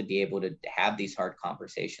 We have to be able to have these hard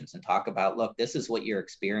conversations and talk about, look, this is what you're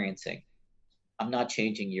experiencing. I'm not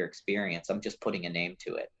changing your experience. I'm just putting a name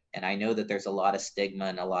to it. And I know that there's a lot of stigma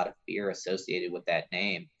and a lot of fear associated with that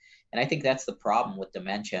name. And I think that's the problem with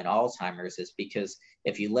dementia and Alzheimer's, is because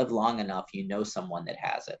if you live long enough, you know someone that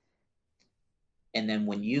has it. And then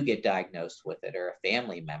when you get diagnosed with it, or a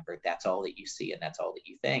family member, that's all that you see and that's all that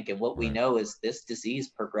you think. And what we know is this disease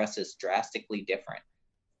progresses drastically different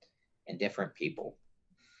in different people.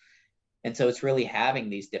 And so it's really having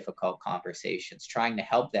these difficult conversations, trying to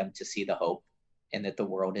help them to see the hope and that the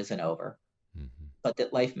world isn't over, but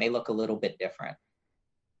that life may look a little bit different,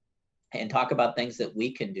 and talk about things that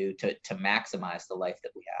we can do to maximize the life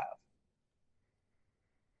that we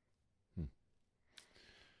have.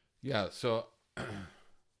 Yeah. So,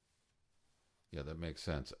 yeah, that makes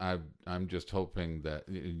sense. I'm just hoping that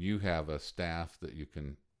you have a staff that you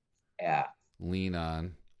can lean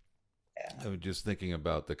on. I was just thinking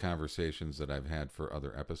about the conversations that I've had for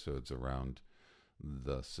other episodes around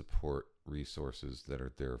the support resources that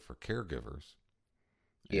are there for caregivers.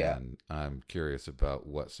 And I'm curious about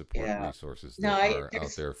what support resources there are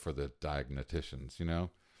out there for the diagnosticians,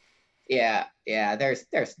 Yeah, there's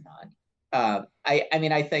none. I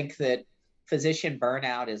mean, I think that physician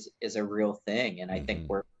burnout is a real thing. And I think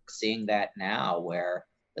we're seeing that now, where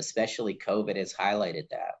especially COVID has highlighted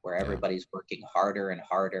that, where everybody's working harder and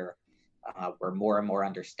harder. We're more and more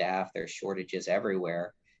understaffed. There's shortages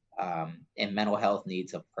everywhere. And mental health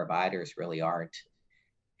needs of providers really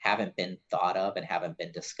haven't been thought of and haven't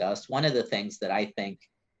been discussed. One of the things that I think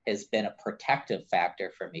has been a protective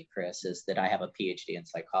factor for me, Chris, is that I have a PhD in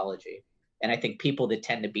psychology. And I think people that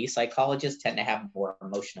tend to be psychologists tend to have more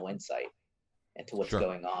emotional insight into what's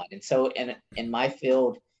going on. And so in my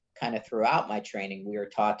field, kind of throughout my training, we were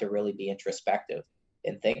taught to really be introspective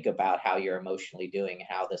and think about how you're emotionally doing and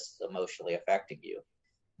how this is emotionally affecting you.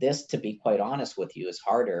 This, to be quite honest with you, is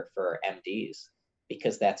harder for MDs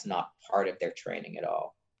because that's not part of their training at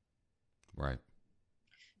all. Right.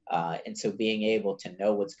 And so being able to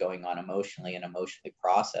know what's going on emotionally and emotionally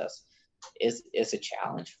process is a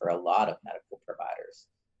challenge for a lot of medical providers.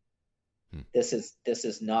 This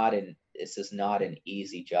is not an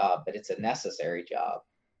easy job, but it's a necessary job.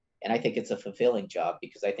 And I think it's a fulfilling job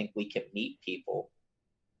because I think we can meet people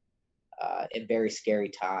in very scary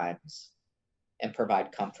times and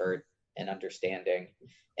provide comfort and understanding.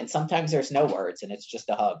 And sometimes there's no words and it's just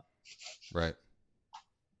a hug. Right.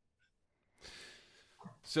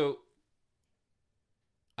 So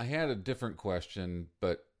I had a different question,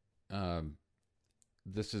 but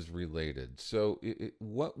this is related. So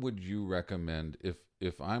what would you recommend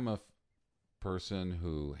if I'm a person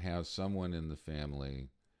who has someone in the family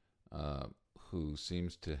who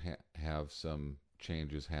seems to have some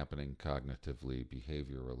changes happening cognitively,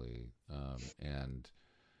 behaviorally, and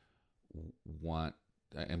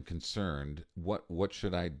am concerned, what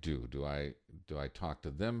should I do? Do I talk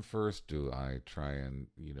to them first? Do I try and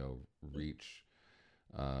reach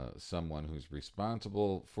someone who's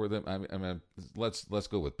responsible for them? I mean, let's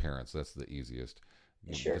go with parents. That's the easiest.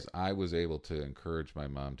 Sure. Because I was able to encourage my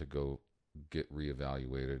mom to go get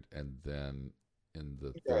reevaluated, and then in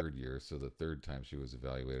the third year, so the third time she was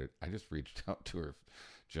evaluated, I just reached out to her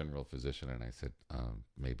general physician and I said,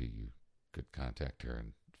 maybe you could contact her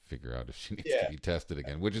and figure out if she needs to be tested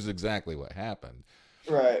again, which is exactly what happened.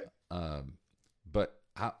 Right. But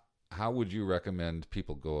how would you recommend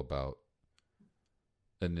people go about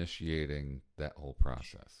initiating that whole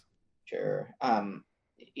process? Sure. I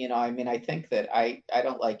mean, I think that I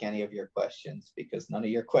don't like any of your questions because none of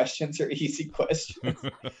your questions are easy questions.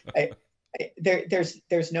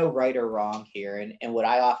 There's no right or wrong here. And what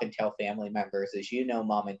I often tell family members is,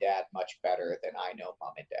 mom and dad much better than I know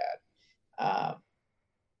mom and dad.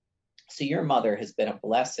 So your mother has been a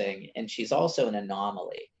blessing, and she's also an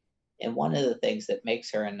anomaly. And one of the things that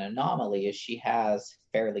makes her an anomaly is she has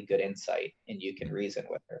fairly good insight and you can reason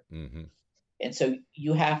with her. And so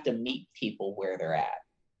you have to meet people where they're at.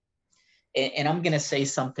 and I'm going to say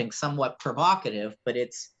something somewhat provocative, but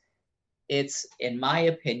it's in my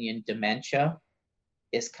opinion, dementia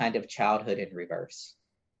is kind of childhood in reverse.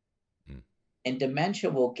 And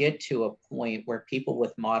dementia will get to a point where people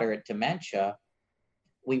with moderate dementia,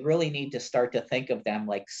 we really need to start to think of them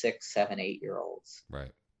like 6, 7, 8-year-olds.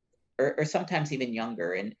 Right. Or sometimes even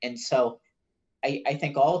younger. And so I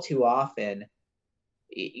think all too often,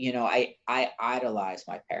 I idolize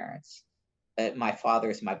my parents. My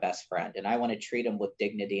father is my best friend, and I want to treat him with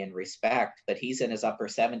dignity and respect, but he's in his upper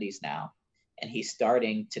 70s now, and he's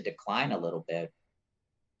starting to decline a little bit.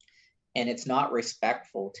 And it's not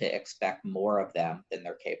respectful to expect more of them than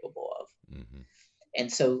they're capable of. Mm-hmm.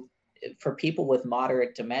 And so for people with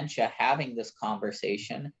moderate dementia, having this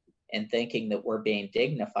conversation and thinking that we're being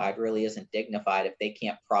dignified really isn't dignified if they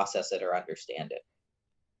can't process it or understand it.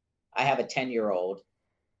 I have a 10-year-old,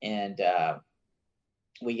 and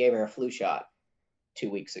we gave her a flu shot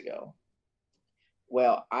 2 weeks ago.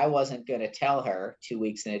 Well, I wasn't going to tell her 2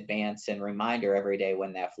 weeks in advance and remind her every day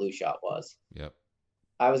when that flu shot was. Yep.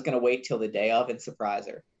 I was going to wait till the day of and surprise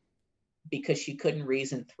her, because she couldn't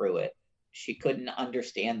reason through it. She couldn't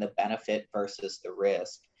understand the benefit versus the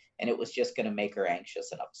risk, and it was just going to make her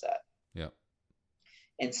anxious and upset. Yep.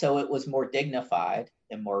 And so it was more dignified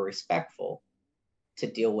and more respectful to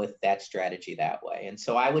deal with that strategy that way. And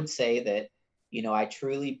so I would say that, I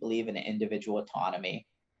truly believe in individual autonomy.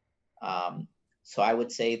 So I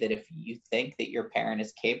would say that if you think that your parent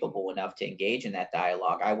is capable enough to engage in that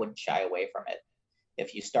dialogue, I wouldn't shy away from it.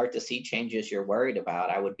 If you start to see changes you're worried about,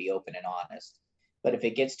 I would be open and honest. But if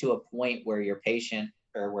it gets to a point where your patient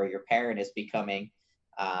or where your parent is becoming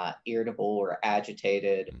irritable or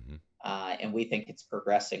agitated, and we think it's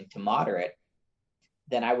progressing to moderate,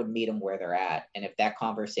 then I would meet them where they're at. And if that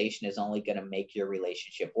conversation is only going to make your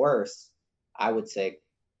relationship worse, I would say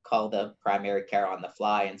call the primary care on the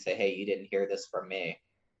fly and say, hey, you didn't hear this from me,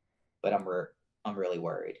 but I'm really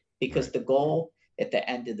worried. Because right. The goal at the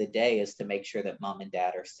end of the day is to make sure that mom and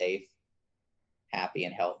dad are safe, happy,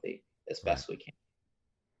 and healthy as best we can.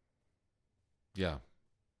 Yeah.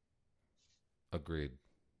 Agreed.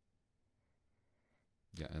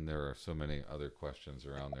 Yeah, and there are so many other questions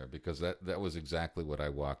around there, because that was exactly what I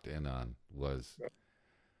walked in on was,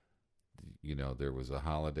 there was a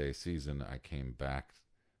holiday season. I came back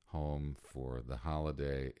home for the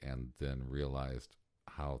holiday and then realized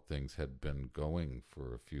how things had been going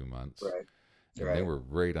for a few months. Right. And they were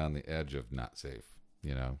right on the edge of not safe,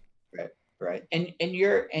 Right. And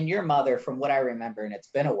your mother, from what I remember, and it's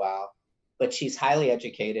been a while, but she's highly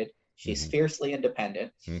educated. She's fiercely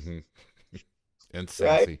independent. And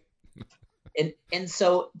sassy. Right? and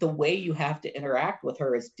so the way you have to interact with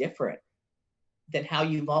her is different than how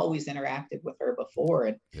you've always interacted with her before.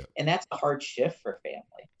 And that's a hard shift for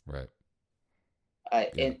family. Right.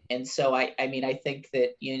 And so I think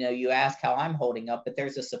that, you ask how I'm holding up, but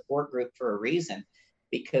there's a support group for a reason,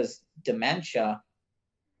 because dementia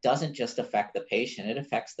doesn't just affect the patient, it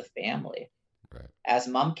affects the family. Right. As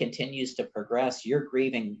mom continues to progress, you're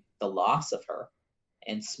grieving the loss of her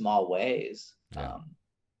in small ways. Yeah,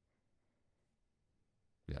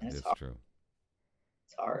 it's true.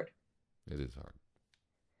 It's hard. It is hard.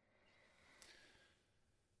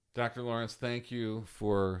 Dr. Lawrence, thank you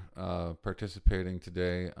for participating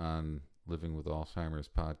today on Living with Alzheimer's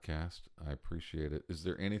podcast. I appreciate it. Is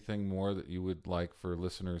there anything more that you would like for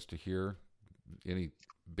listeners to hear? Any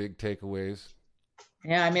big takeaways?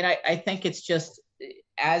 Yeah, I think it's just,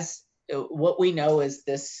 as what we know is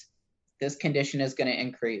this condition is going to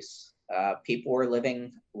increase. People are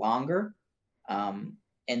living longer.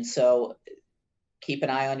 And so keep an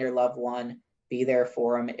eye on your loved one, be there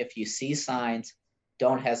for them. If you see signs,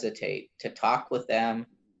 don't hesitate to talk with them,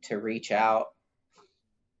 to reach out.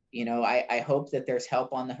 I hope that there's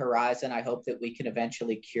help on the horizon. I hope that we can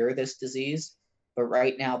eventually cure this disease. But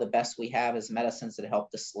right now, the best we have is medicines that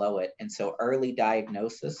help to slow it. And so early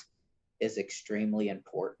diagnosis is extremely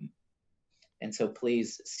important. And so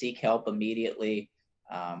please seek help immediately.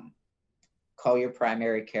 Call your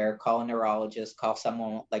primary care, call a neurologist, call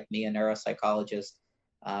someone like me, a neuropsychologist.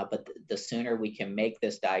 But the sooner we can make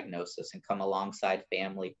this diagnosis and come alongside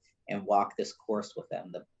family and walk this course with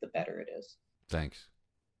them, the better it is. Thanks.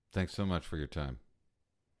 Thanks so much for your time.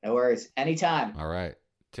 No worries. Anytime. All right.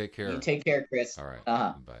 Take care. You take care, Chris. All right.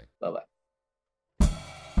 Bye. Bye-bye.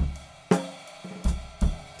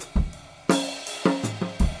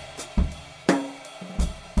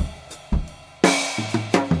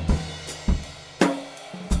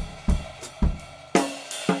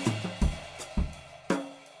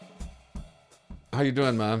 How you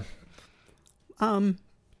doing, Mom? I'm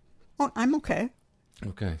okay.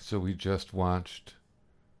 Okay, so we just watched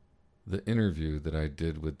the interview that I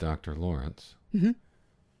did with Dr. Lawrence. Mm-hmm.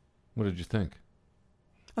 What did you think?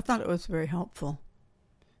 I thought it was very helpful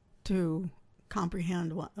to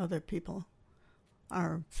comprehend what other people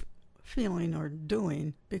are feeling or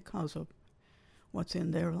doing because of what's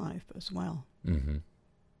in their life as well. Mm-hmm.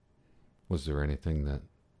 Was there anything that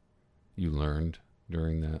you learned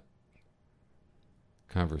during that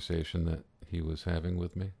conversation that he was having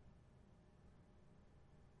with me?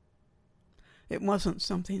 It wasn't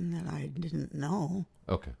something that I didn't know.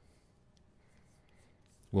 Okay.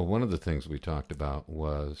 Well, one of the things we talked about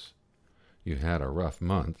was you had a rough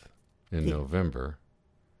month in November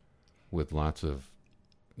with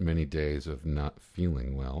many days of not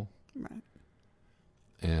feeling well. Right.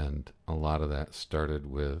 And a lot of that started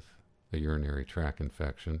with a urinary tract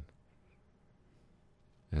infection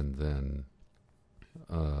and then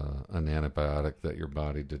an antibiotic that your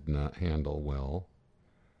body did not handle well.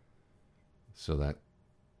 So that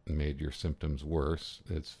made your symptoms worse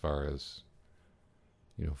as far as,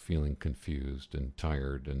 feeling confused and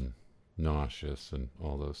tired and nauseous and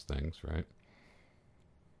all those things, right?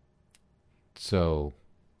 So,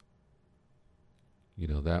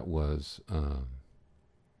 that was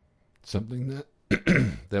something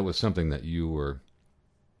that you were,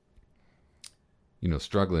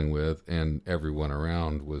 struggling with, and everyone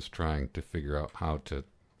around was trying to figure out how to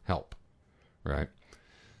help, right?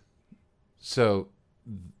 So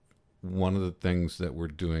one of the things that we're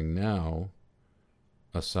doing now,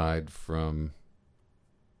 aside from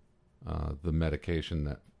the medication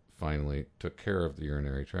that finally took care of the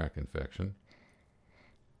urinary tract infection,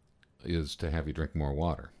 is to have you drink more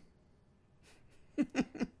water.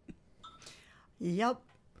 Yep.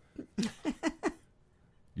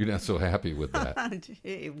 You're not so happy with that.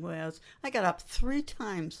 Gee whiz. I got up 3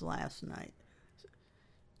 times last night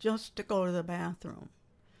just to go to the bathroom.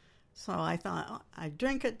 So I thought, I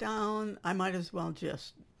drink it down, I might as well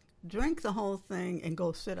just drink the whole thing and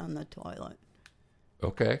go sit on the toilet.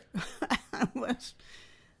 Okay.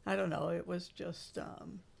 I don't know, it was just,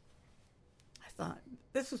 I thought,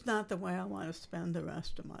 this is not the way I want to spend the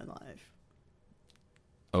rest of my life.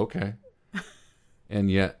 Okay. And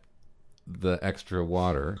yet, the extra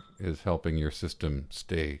water is helping your system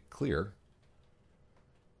stay clear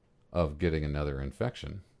of getting another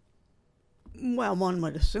infection. Well, one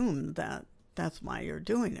would assume that that's why you're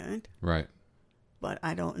doing it. Right. But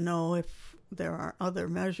I don't know if there are other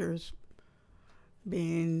measures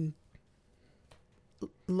being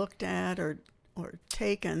looked at or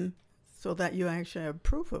taken so that you actually have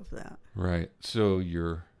proof of that. Right. So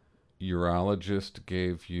your urologist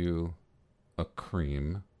gave you a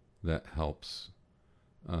cream that helps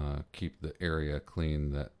keep the area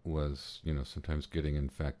clean that was, sometimes getting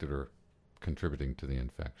infected or contributing to the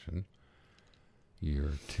infection.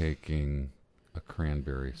 You're taking a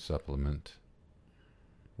cranberry supplement,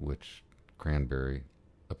 which cranberry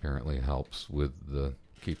apparently helps with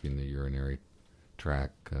keeping the urinary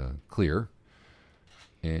tract clear.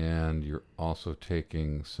 And you're also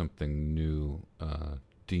taking something new,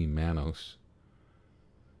 D-mannose,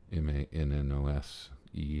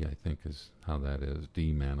 M-A-N-N-O-S-E, I think is how that is,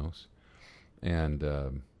 D-mannose.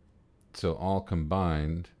 And so all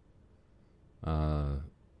combined,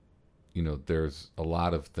 there's a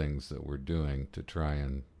lot of things that we're doing to try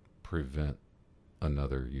and prevent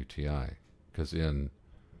another UTI. Because in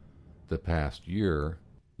the past year,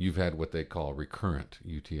 you've had what they call recurrent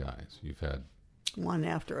UTIs. You've had one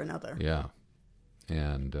after another. Yeah.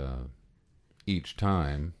 And each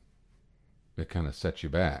time, it kind of sets you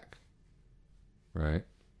back, right?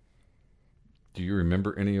 Do you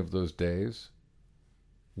remember any of those days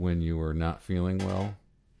when you were not feeling well?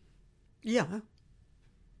 Yeah.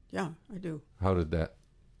 Yeah, I do. How did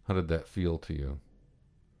that feel to you?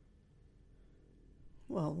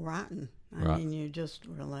 Well, rotten. I mean, you just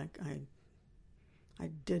were like, I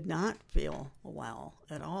did not feel well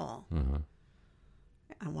at all. Uh-huh.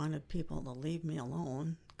 I wanted people to leave me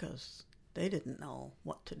alone because they didn't know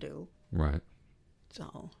what to do. Right.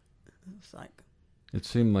 So it's like... It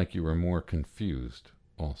seemed like you were more confused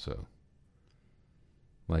also.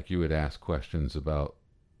 Like you would ask questions about,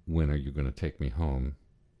 when are you going to take me home,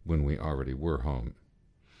 when we already were home.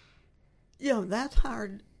 Yeah, that's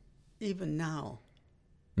hard even now.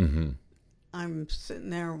 Mm-hmm. I'm sitting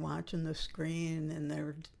there watching the screen and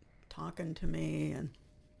they're talking to me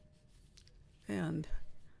and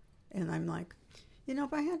I'm like,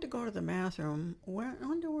 if I had to go to the bathroom, I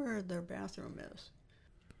wonder where their bathroom is.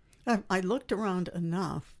 I looked around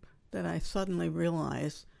enough that I suddenly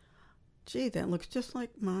realized, gee, that looks just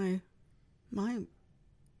like my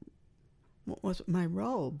what was it, my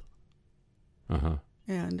robe. Uh-huh.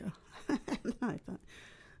 And I thought,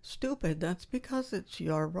 stupid. That's because it's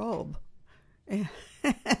your robe. And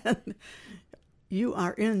you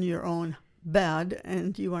are in your own bed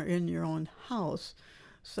and you are in your own house.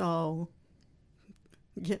 So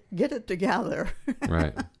get it together.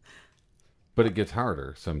 Right. But it gets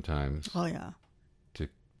harder sometimes. Oh, yeah.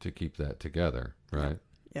 To keep that together, right?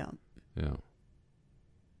 Yeah. Yeah.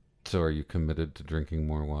 So are you committed to drinking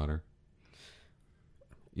more water?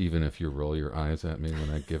 Even if you roll your eyes at me when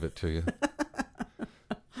I give it to you?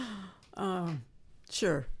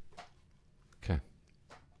 Sure. Okay.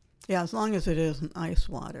 Yeah, as long as it isn't ice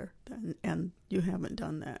water. And you haven't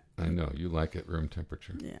done that. I know. You like it room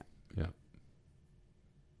temperature. Yeah. Yeah.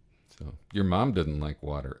 So your mom didn't like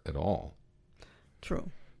water at all. True.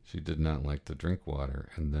 She did not like to drink water,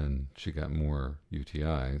 and then she got more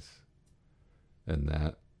UTIs, and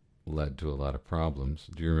that led to a lot of problems.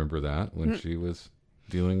 Do you remember that when she was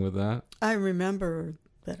dealing with that? I remember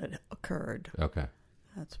that it occurred. Okay.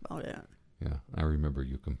 That's about it. Yeah, I remember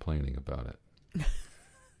you complaining about it.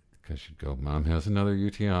 Because you'd go, Mom has another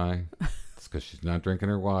UTI. It's because she's not drinking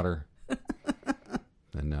her water.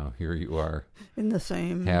 And now here you are. In the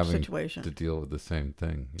same having situation. to deal with the same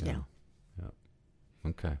thing. Yeah.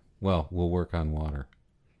 Okay. Well, we'll work on water.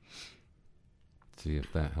 See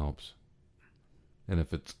if that helps. And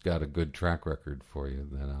if it's got a good track record for you,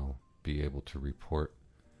 then I'll be able to report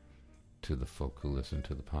to the folk who listen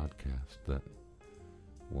to the podcast that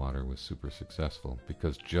water was super successful.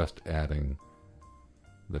 Because just adding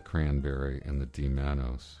the cranberry and the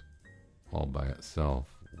D-mannose all by itself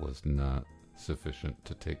was not sufficient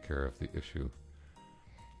to take care of the issue.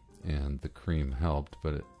 And the cream helped,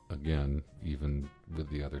 but it, again, even with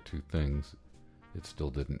the other two things, it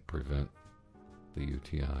still didn't prevent the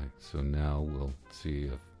UTI. So now we'll see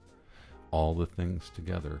if all the things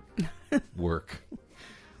together work.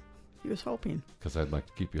 He was hoping. Because I'd like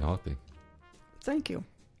to keep you healthy. Thank you.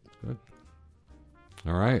 Good.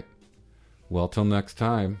 All right. Well, till next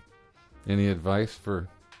time, any advice for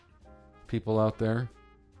people out there?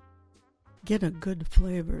 Get a good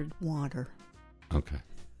flavored water. Okay.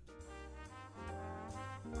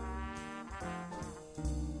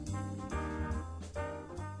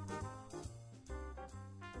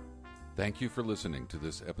 Thank you for listening to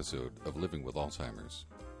this episode of Living with Alzheimer's.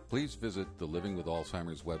 Please visit the Living with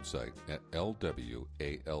Alzheimer's website at lwalz.com,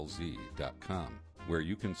 where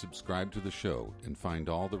you can subscribe to the show and find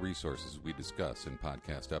all the resources we discuss in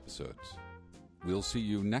podcast episodes. We'll see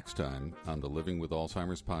you next time on the Living with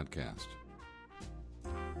Alzheimer's podcast.